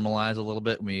normalize a little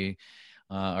bit. We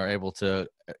are able to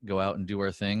go out and do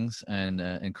our things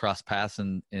and cross paths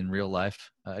in real life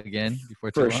again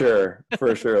before too long.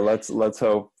 For sure. Let's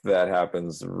hope that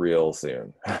happens real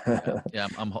soon. Yeah,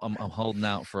 I'm holding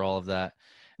out for all of that.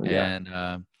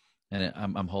 Yeah. And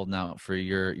I'm holding out for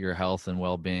your health and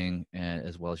well-being,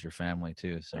 as well as your family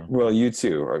too. So, well, you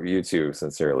too,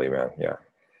 sincerely, man. Yeah.